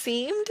how it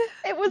seemed?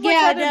 It was like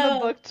Yeah, that in the no,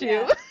 book, too.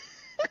 yeah.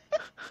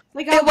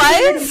 Like, It I'll be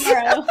here was?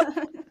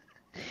 tomorrow.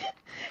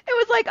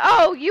 It was like,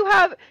 oh, you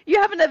have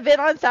an event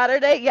on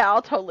Saturday? Yeah,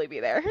 I'll totally be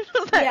there. I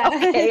was like, Yeah.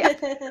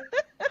 okay.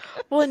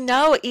 Well,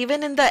 no,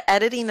 even in the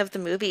editing of the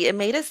movie, it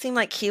made it seem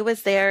like he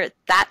was there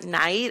that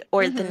night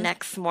or the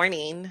next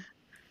morning.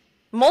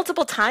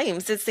 Multiple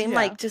times. It seemed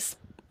like just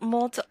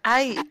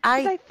I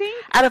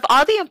think out of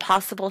all the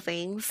impossible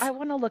things. I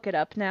want to look it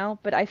up now,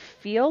 but I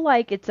feel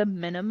like it's a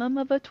minimum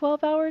of a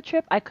 12-hour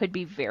trip. I could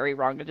be very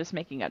wrong. I'm just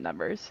making up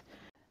numbers.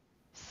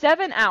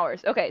 7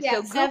 hours. Okay,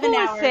 Yeah, so 7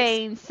 Google is hours.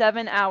 saying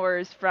 7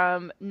 hours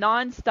from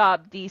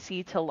nonstop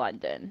DC to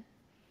London.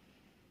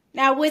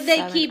 Now, would they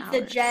 7 keep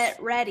the hours. jet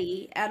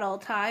ready at all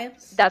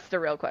times? That's the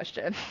real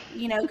question.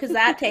 You know, because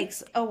that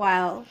takes a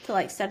while to,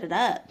 like, set it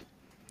up.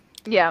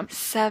 Yeah.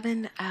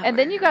 7 hours. And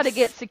then you got to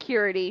get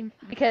security,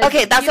 because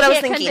Okay, that's what I was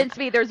you can't thinking. convince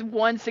me there's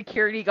one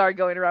security guard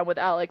going around with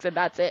Alex and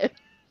that's it.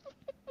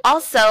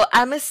 Also,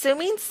 I'm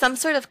assuming some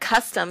sort of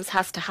customs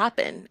has to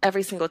happen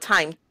every single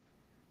time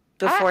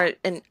before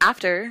and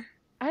after.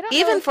 I don't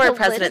Even know if for a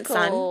president's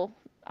son. political-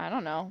 I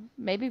don't know.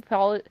 Maybe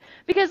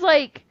because,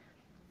 like,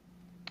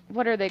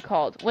 what are they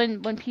called?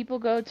 When people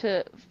go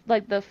to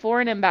like the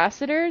foreign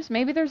ambassadors,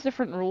 maybe there's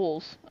different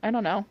rules. I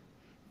don't know.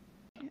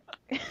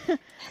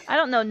 I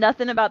don't know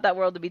nothing about that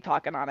world to be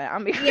talking on it.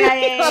 I'm being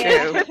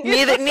True.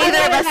 Neither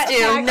of us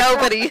do.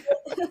 Nobody.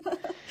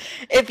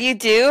 If you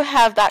do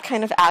have that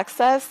kind of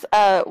access,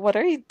 what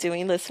are you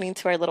doing listening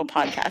to our little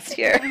podcast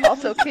here?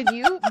 Also, can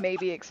you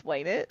maybe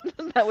explain it?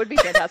 That would be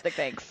fantastic.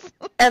 Thanks.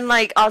 And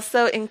like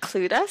also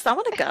include us. I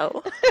want to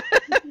go.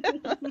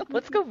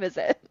 Let's go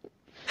visit.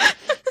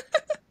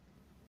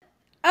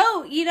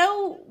 Oh, you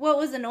know what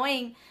was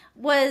annoying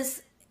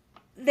was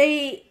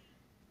they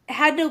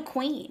had no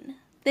queen.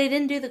 They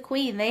didn't do the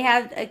queen. They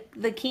had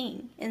the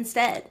king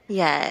instead.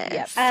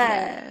 Yes.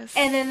 Yes.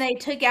 And then they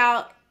took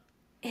out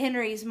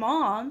Henry's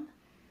mom,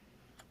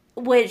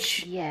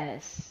 which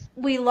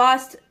we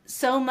lost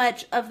so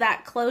much of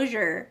that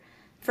closure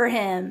for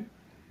him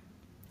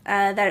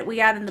that we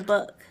got in the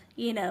book.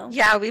 You know.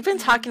 Yeah, we've been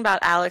talking about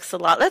Alex a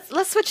lot.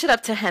 Let's switch it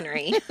up to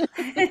Henry.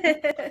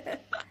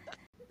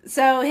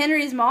 So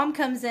Henry's mom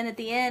comes in at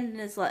the end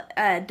and is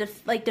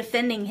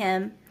defending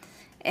him,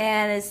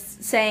 and is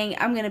saying,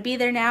 "I'm going to be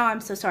there now.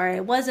 I'm so sorry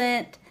I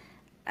wasn't."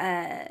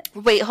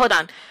 Wait, hold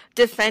on.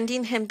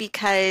 Defending him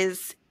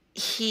because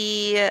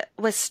he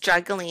was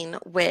struggling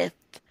with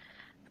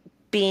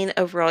being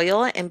a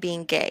royal and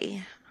being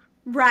gay.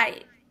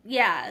 Right.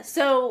 Yeah.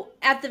 So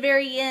at the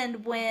very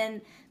end,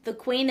 when the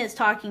queen is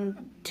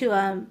talking to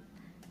him,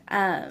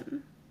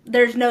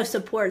 there's no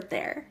support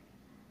there.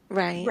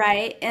 Right.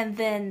 Right. And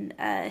then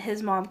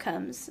his mom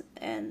comes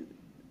and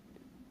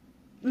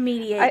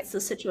mediates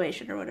the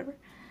situation or whatever.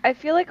 I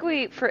feel like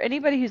for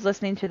anybody who's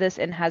listening to this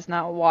and has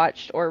not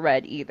watched or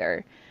read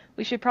either,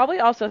 we should probably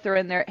also throw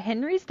in there,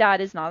 Henry's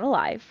dad is not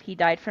alive. He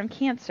died from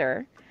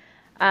cancer.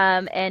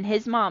 And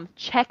his mom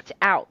checked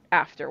out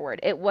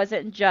afterward. It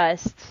wasn't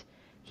just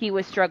he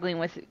was struggling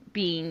with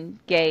being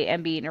gay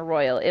and being a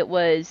royal. It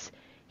was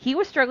he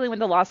was struggling with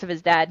the loss of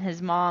his dad, and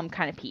his mom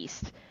kind of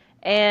pieced.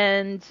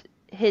 And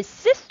his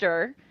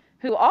sister,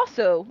 who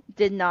also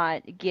did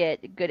not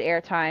get good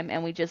airtime,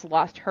 and we just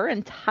lost her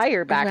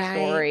entire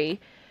backstory,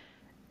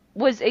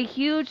 was a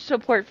huge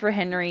support for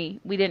Henry.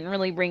 We didn't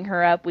really bring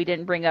her up. We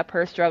didn't bring up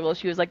her struggle.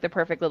 She was like the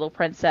perfect little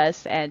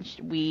princess, and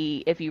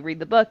if you read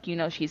the book, you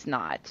know she's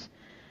not.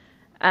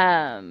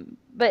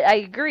 But I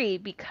agree,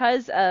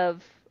 because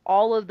of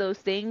all of those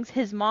things,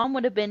 his mom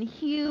would have been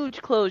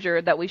huge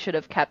closure that we should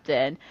have kept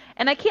in.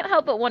 And I can't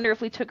help but wonder if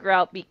we took her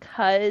out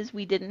because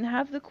we didn't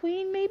have the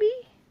queen, maybe?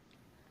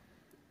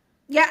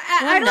 Yeah,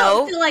 I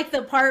don't feel like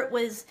the part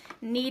was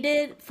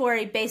needed for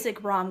a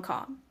basic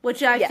rom-com,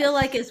 which I feel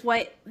like is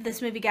what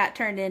this movie got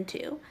turned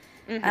into.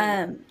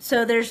 Mm-hmm.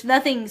 So there's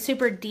nothing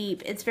super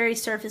deep. It's very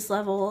surface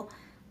level.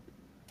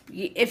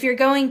 If you're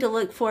going to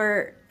look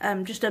for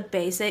just a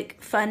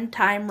basic fun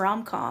time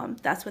rom-com,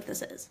 that's what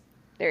this is.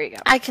 There you go.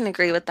 I can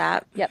agree with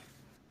that. Yep.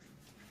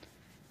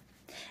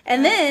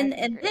 And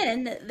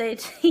then they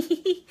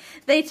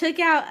they took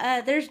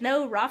out there's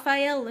no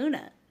Raphael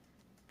Luna.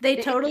 They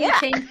totally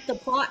changed the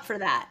plot for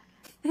that.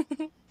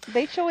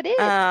 They sure did.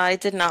 I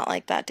did not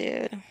like that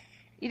dude.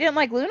 You didn't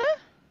like Luna?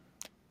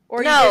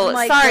 Or no, you didn't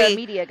like sorry. The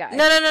media guy?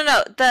 No.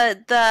 The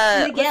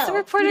Miguel. What's the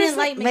reporter's you didn't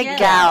like name?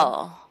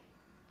 Miguel.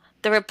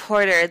 The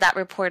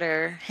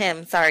reporter,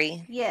 him,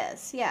 sorry.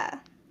 Yes, yeah.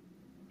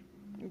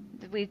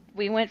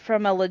 We went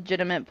from a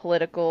legitimate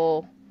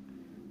political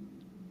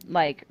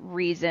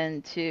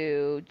reason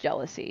to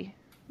jealousy.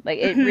 Like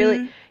it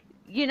really,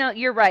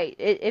 you're right.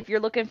 If you're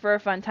looking for a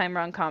fun time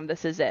rom-com,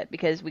 this is it,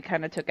 because we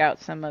kind of took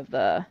out some of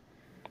the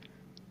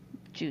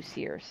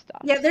juicier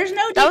stuff. Yeah, there's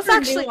no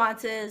deeper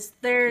nuances.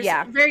 There's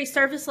very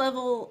surface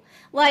level.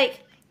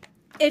 Like,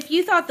 if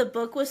you thought the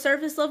book was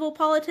surface level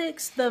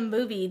politics, the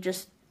movie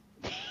just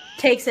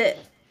takes it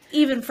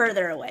even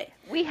further away.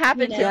 We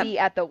happen to be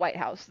at the White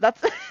House.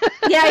 That's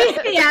yeah.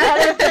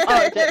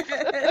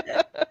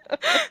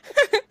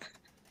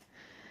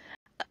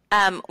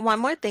 One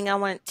more thing I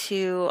want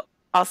to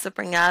also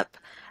bring up,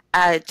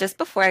 just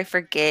before I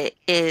forget,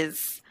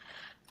 is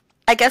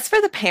I guess for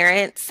the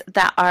parents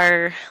that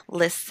are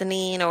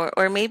listening,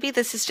 or maybe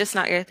this is just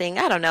not your thing,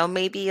 I don't know,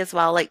 maybe as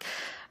well. Like,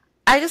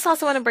 I just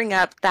also want to bring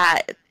up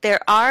that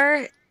there's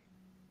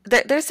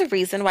a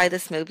reason why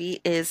this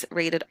movie is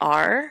rated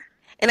R.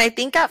 And I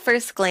think at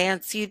first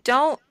glance, you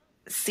don't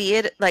see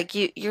it, like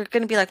you're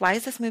going to be like, why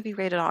is this movie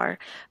rated R?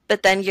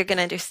 But then you're going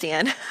to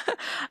understand.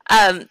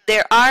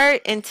 There are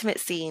intimate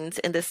scenes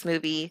in this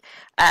movie,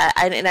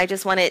 and I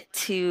just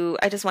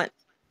want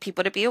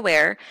people to be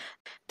aware.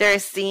 There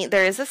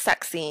is a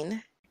sex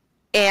scene,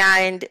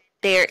 and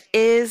there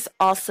is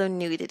also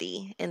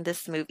nudity in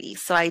this movie.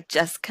 So I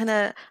just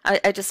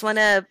want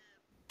to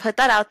put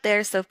that out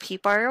there so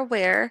people are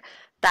aware.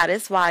 That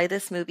is why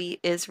this movie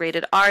is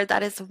rated R.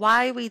 That is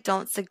why we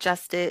don't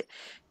suggest it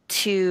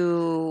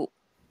to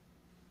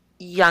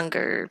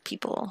younger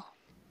people.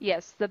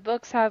 Yes, the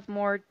books have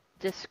more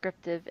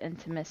descriptive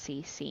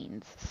intimacy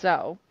scenes.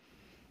 So,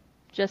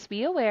 just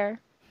be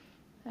aware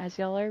as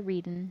y'all are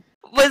reading.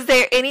 Was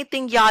there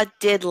anything y'all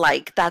did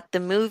like that the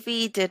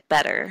movie did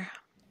better?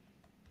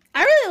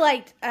 I really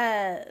liked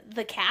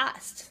the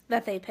cast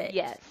that they picked.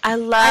 Yes. I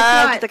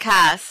loved the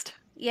cast.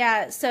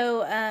 Yeah,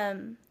 so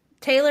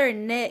Taylor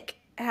and Nick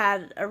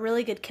had a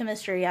really good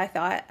chemistry, I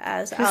thought,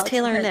 as Who's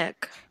Taylor and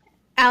Nick?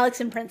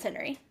 Alex and Prince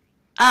Henry.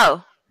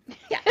 Oh.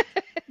 Yeah.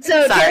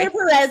 So Sorry. Taylor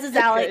Perez is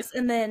Alex,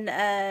 and then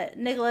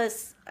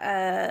Nicholas,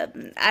 I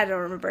don't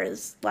remember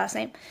his last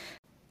name.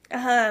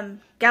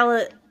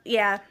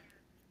 Yeah.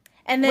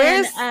 And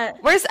then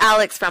where's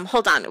Alex from?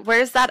 Hold on.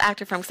 Where's that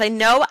actor from? Because I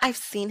know I've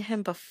seen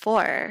him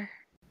before.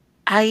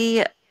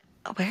 Where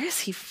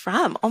is he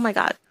from? Oh my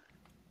god.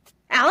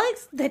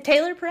 Alex, the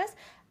Taylor Perez?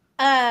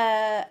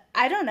 I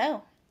don't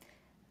know.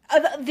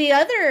 The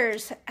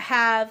others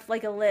have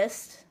like a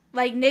list.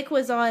 Like Nick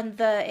was on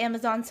the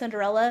Amazon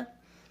Cinderella.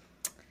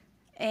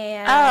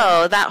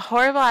 And that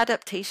horrible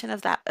adaptation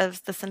of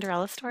the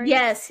Cinderella story?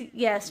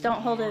 Yes,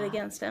 don't hold it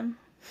against him.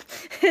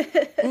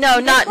 No,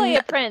 not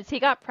a prince. He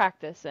got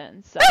practice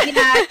in. So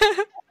yeah.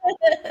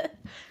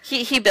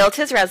 he built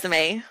his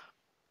resume.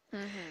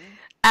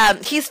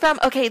 Mm-hmm. He's from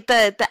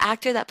the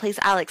actor that plays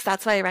Alex.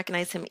 That's why I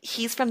recognize him.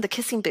 He's from The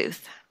Kissing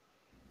Booth.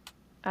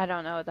 I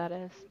don't know what that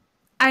is.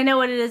 I know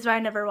what it is, but I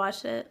never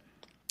watched it.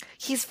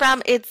 He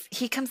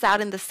comes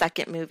out in the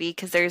second movie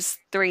because there's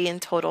 3 in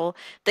total.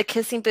 The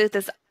Kissing Booth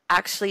is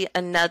actually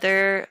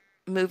another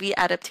movie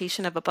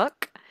adaptation of a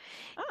book.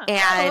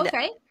 And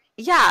okay.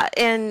 Yeah,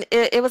 and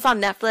it was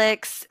on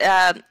Netflix.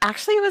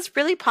 Actually, it was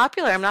really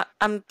popular.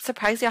 I'm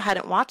surprised y'all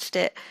hadn't watched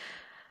it.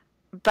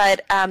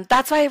 But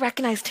that's why I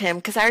recognized him,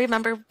 because I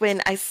remember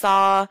when I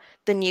saw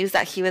the news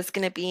that he was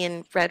going to be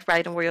in Red,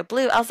 White, and Royal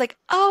Blue, I was like,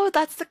 oh,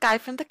 that's the guy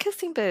from The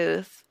Kissing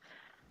Booth.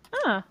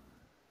 Huh.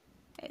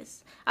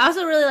 Nice. I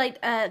also really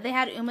liked, they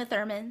had Uma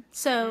Thurman.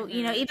 So,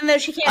 even though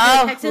she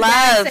can't do a Texas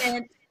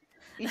accent.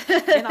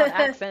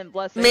 Accent,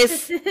 bless her.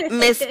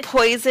 Miss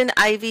Poison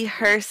Ivy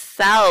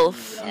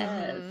herself.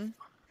 Yes.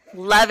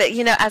 Love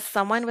it. As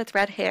someone with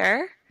red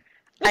hair,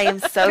 I am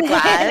so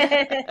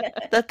glad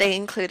that they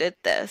included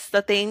this,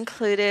 that they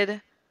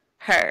included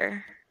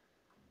her.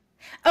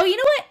 Oh, you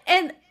know what?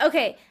 And,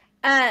 okay,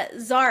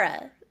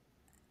 Zara.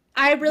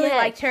 I really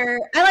liked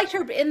her. I liked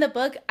her in the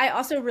book. I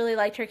also really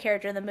liked her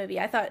character in the movie.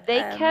 I thought they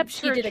kept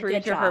she her did a true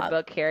good to job. her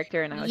book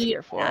character, and I was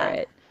here for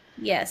it.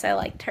 Yes, I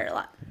liked her a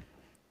lot.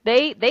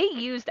 They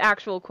used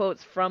actual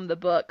quotes from the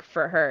book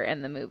for her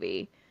in the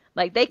movie.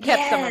 Like, they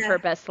kept some of her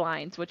best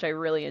lines, which I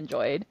really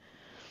enjoyed.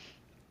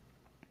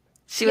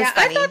 She was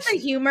funny. I thought the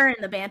humor and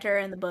the banter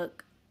in the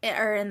book,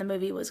 or in the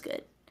movie, was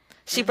good.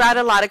 She brought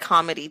a lot of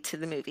comedy to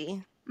the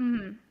movie.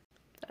 Mm-hmm.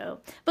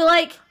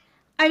 But,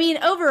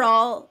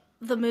 overall,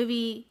 the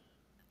movie,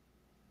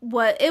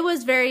 it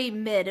was very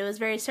mid. It was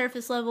very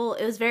surface level.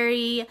 It was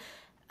very,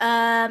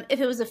 if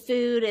it was a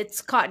food,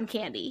 it's cotton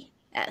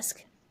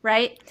candy-esque,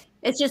 right?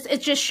 It's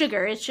just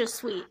sugar. It's just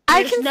sweet.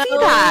 I can see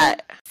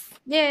that.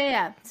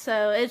 Yeah.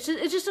 So it's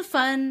just a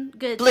fun,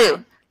 good blue.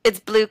 time. It's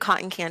blue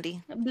cotton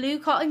candy. Blue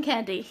cotton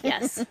candy.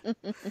 Yes.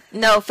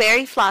 No,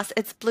 fairy floss.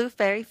 It's blue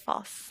fairy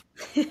floss.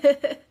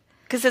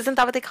 Because isn't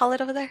that what they call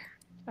it over there?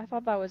 I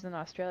thought that was in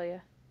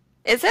Australia.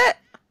 Is it?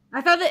 I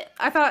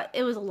thought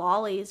it was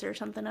lollies or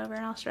something over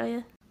in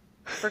Australia.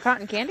 For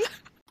cotton candy?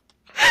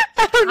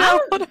 I don't know.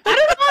 I don't know.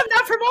 I'm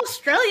not from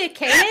Australia,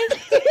 Katie.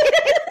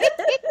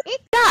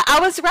 Yeah, I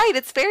was right.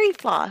 It's fairy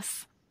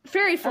floss.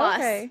 Fairy floss.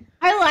 Okay.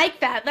 I like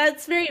that.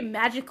 That's very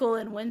magical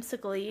and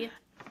whimsical-y.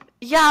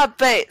 Yeah,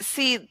 but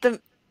see, the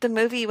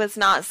movie was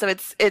not, so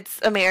it's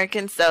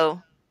American,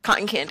 so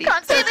cotton candy.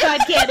 Cotton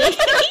candy.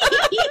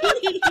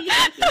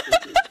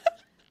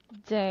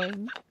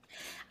 Dang.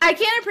 I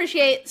can't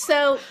appreciate,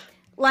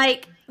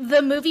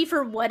 the movie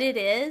for what it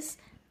is,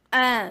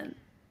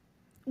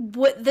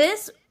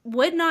 this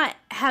would not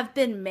have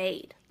been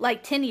made,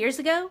 10 years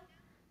ago.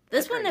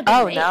 This wouldn't have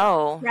been made.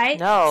 Oh, no. Right?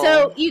 No.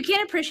 So you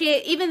can't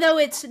appreciate, even though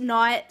it's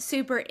not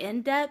super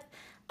in-depth,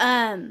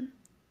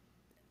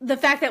 the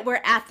fact that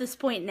we're at this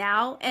point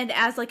now, and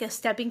as, a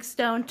stepping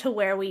stone to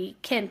where we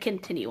can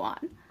continue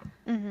on.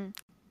 Mm-hmm.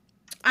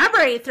 I'm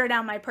ready to throw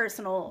down my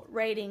personal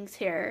ratings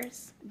here.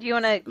 Do you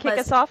want to kick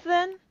us off,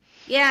 then?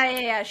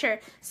 Yeah, sure.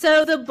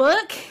 So the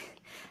book,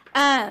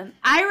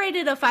 I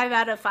rated a 5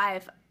 out of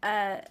 5,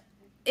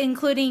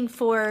 including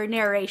for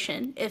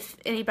narration, if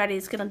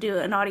anybody's going to do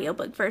an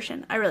audiobook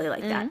version. I really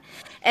like that.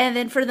 And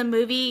then for the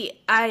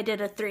movie, I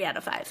did a 3 out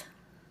of 5.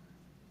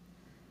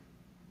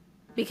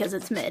 Because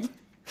it's mid.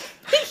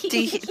 Do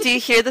you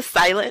hear the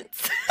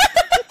silence?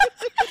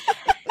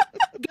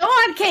 Go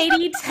on,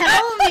 Katie.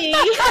 Tell me.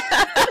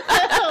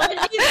 What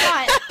do you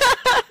want?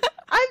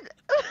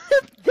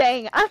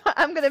 Dang,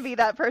 I'm gonna be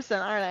that person,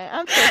 aren't I?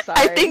 I'm so sorry.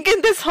 I think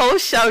in this whole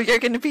show you're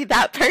gonna be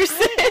that person.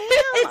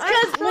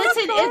 It's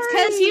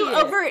because you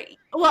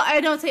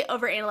I don't say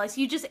overanalyze.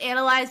 You just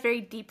analyze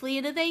very deeply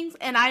into things,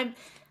 and I'm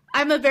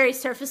a very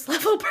surface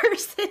level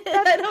person.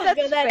 I don't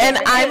go that. And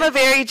I'm a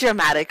very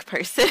dramatic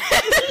person.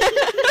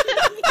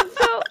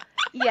 So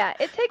yeah,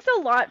 it takes a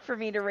lot for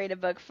me to rate a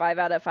book 5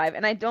 out of 5,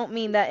 and I don't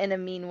mean that in a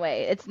mean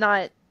way. It's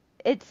not.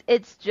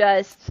 It's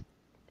just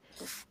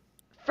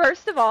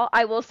First of all,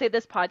 I will say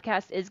this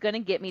podcast is going to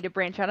get me to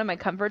branch out of my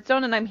comfort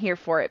zone, and I'm here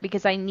for it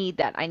because I need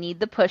that. I need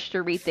the push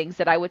to read things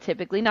that I would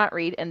typically not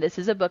read, and this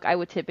is a book I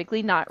would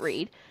typically not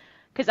read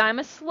because I'm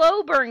a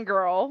slow burn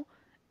girl,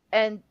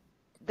 and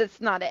that's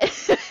not it.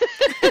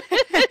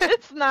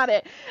 It's not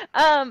it.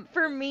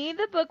 For me,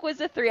 the book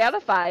was a 3 out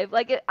of 5.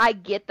 Like, I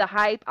get the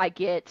hype. I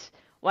get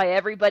why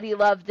everybody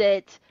loved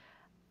it.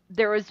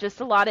 There was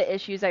just a lot of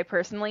issues I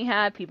personally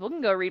had. People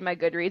can go read my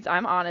Goodreads.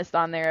 I'm honest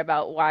on there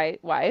about why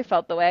I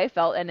felt the way I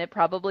felt, and it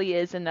probably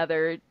is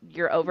another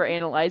you're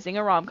overanalyzing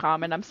a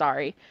rom-com, and I'm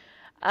sorry.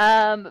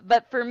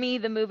 But for me,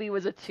 the movie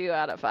was a 2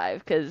 out of 5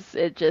 because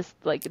it just,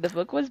 like, the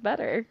book was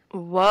better.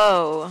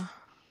 Whoa.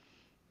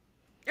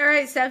 All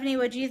right, Stephanie,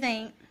 what do you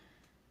think?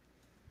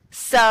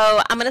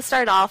 So I'm going to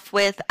start off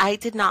with I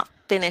did not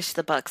finish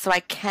the book, so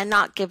I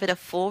cannot give it a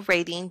full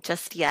rating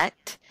just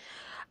yet.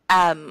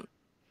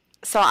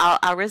 So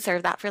I'll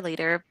reserve that for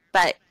later.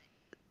 But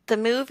the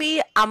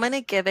movie, I'm going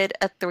to give it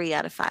a 3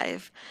 out of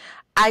 5.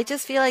 I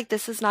just feel like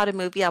this is not a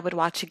movie I would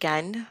watch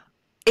again.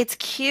 It's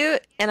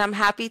cute, and I'm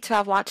happy to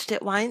have watched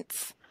it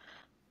once.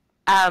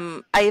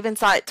 I even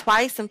saw it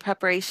twice in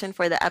preparation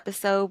for the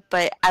episode,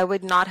 but I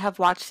would not have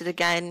watched it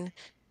again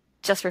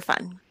just for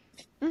fun.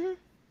 Mm-hmm.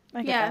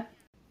 I get Yeah. that.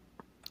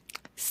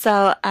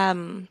 So,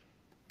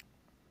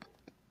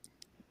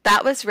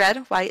 that was Red,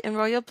 White, and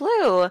Royal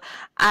Blue.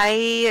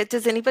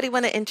 Does anybody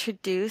want to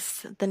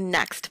introduce the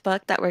next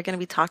book that we're going to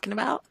be talking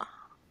about?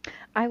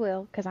 I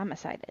will, because I'm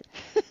excited.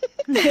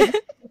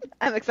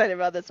 I'm excited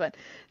about this one.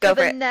 Go So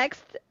for the it.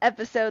 next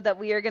episode that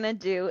we are going to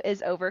do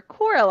is over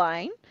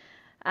Coraline.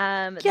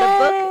 The Yay!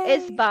 book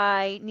is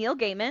by Neil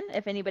Gaiman,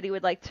 if anybody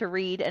would like to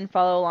read and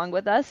follow along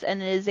with us.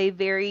 And it is a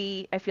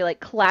very, I feel like,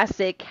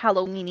 classic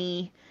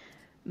Halloween-y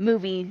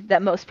movie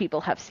that most people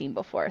have seen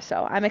before.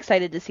 So I'm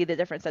excited to see the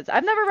differences.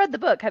 I've never read the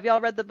book. Have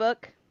y'all read the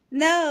book?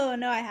 No,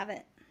 I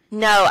haven't.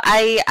 No,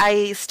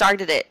 I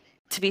started it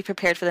to be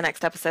prepared for the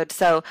next episode,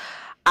 so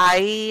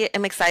I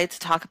am excited to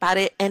talk about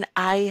it, and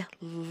I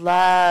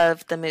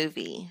love the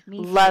movie. Me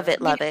too. Love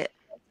it, love it.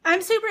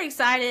 I'm super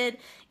excited.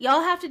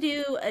 Y'all have to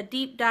do a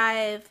deep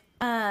dive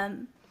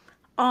on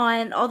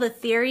all the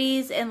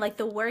theories and like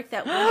the work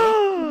that went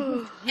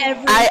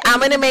into I'm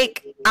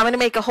gonna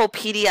make a whole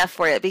PDF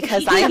for it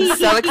because I am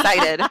so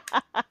excited.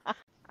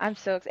 I'm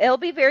so excited. It'll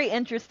be very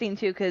interesting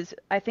too because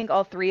I think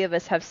all three of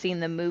us have seen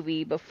the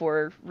movie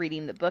before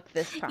reading the book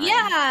this time.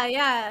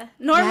 Yeah.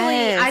 Normally,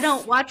 Yes. I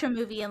don't watch a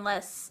movie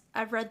unless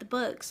I've read the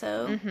book.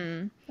 So,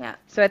 yeah.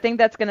 So I think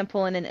that's going to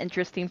pull in an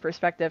interesting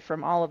perspective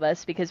from all of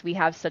us because we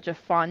have such a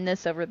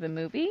fondness over the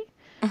movie.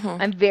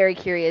 I'm very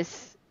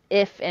curious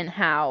if and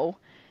how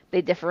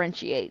they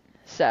differentiate.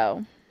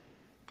 So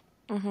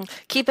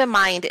Keep in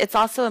mind, it's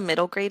also a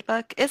middle grade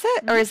book, is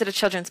it? Or is it a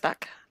children's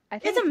book? I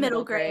think It's a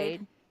middle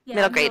grade. Yeah,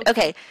 Middle grade.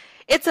 Okay.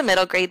 It's a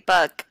middle grade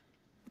book.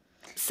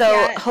 So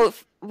Yeah.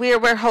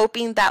 we're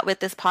hoping that with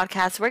this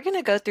podcast, we're going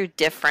to go through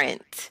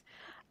different,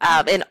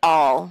 in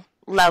all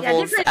Yeah,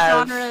 levels different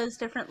of... genres,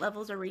 different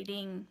levels of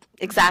reading.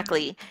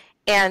 Exactly.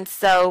 And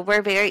so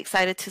we're very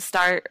excited to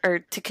start or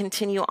to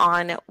continue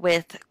on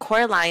with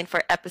Coraline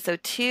for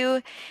episode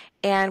 2.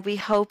 And we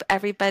hope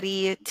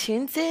everybody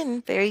tunes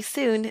in very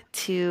soon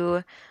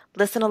to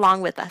listen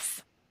along with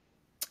us.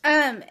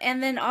 And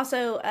then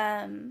also,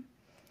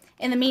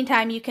 in the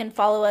meantime, you can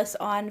follow us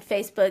on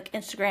Facebook,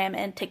 Instagram,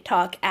 and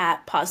TikTok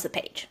at Pause the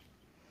Page.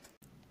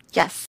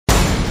 Yes.